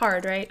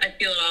 Hard, right? I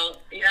feel it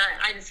all. Yeah,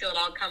 I just feel it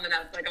all coming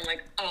up. Like, I'm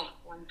like, oh,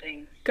 one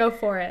thing. Go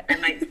for it.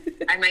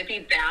 I might be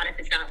bad if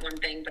it's not one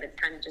thing, but it's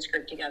kind of just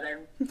grouped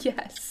together.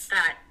 Yes.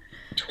 That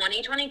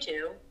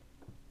 2022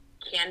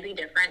 can be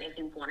different if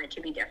you want it to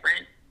be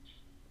different.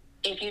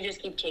 If you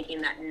just keep taking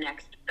that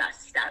next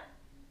best step,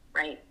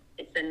 right?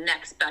 It's the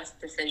next best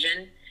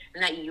decision,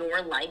 and that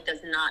your life does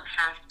not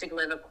have to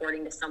live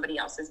according to somebody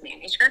else's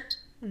manuscript.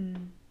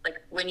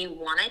 Like, when you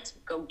want it,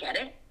 go get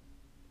it.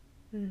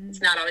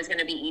 It's not always going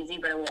to be easy,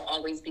 but it will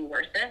always be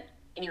worth it.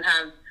 And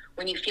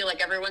when you feel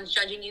like everyone's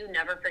judging you,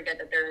 never forget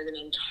that there is an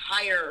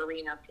entire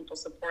arena of people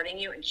supporting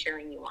you and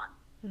cheering you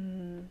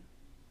on.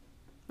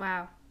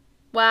 Wow.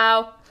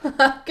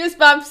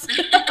 Goosebumps.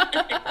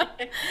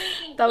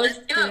 That was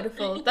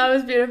beautiful. That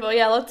was beautiful.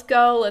 Yeah, let's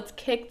go. Let's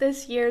kick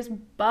this year's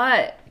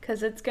butt,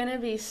 because it's going to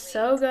be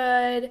so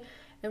good,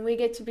 and we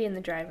get to be in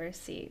the driver's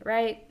seat,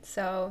 right?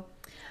 So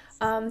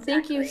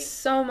thank you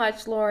so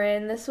much,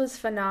 Lauren. This was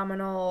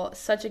phenomenal.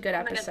 Such a good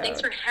episode. God,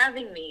 thanks for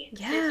having me.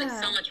 Yeah.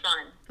 Seriously, so much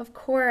fun. Of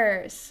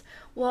course.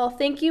 Well,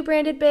 thank you,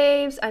 Branded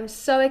Babes. I'm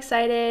so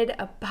excited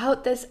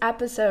about this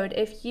episode.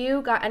 If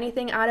you got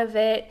anything out of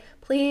it,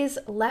 please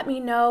let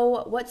me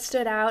know what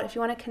stood out. If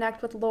you want to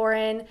connect with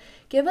Lauren,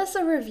 give us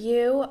a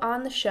review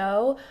on the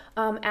show.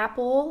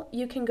 Apple,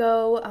 you can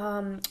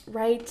go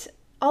write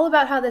all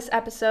about how this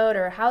episode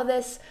or how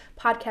this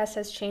podcast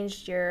has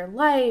changed your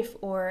life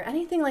or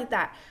anything like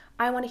that.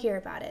 I want to hear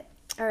about it.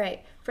 All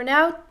right. For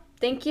now,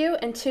 thank you,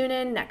 and tune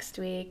in next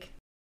week.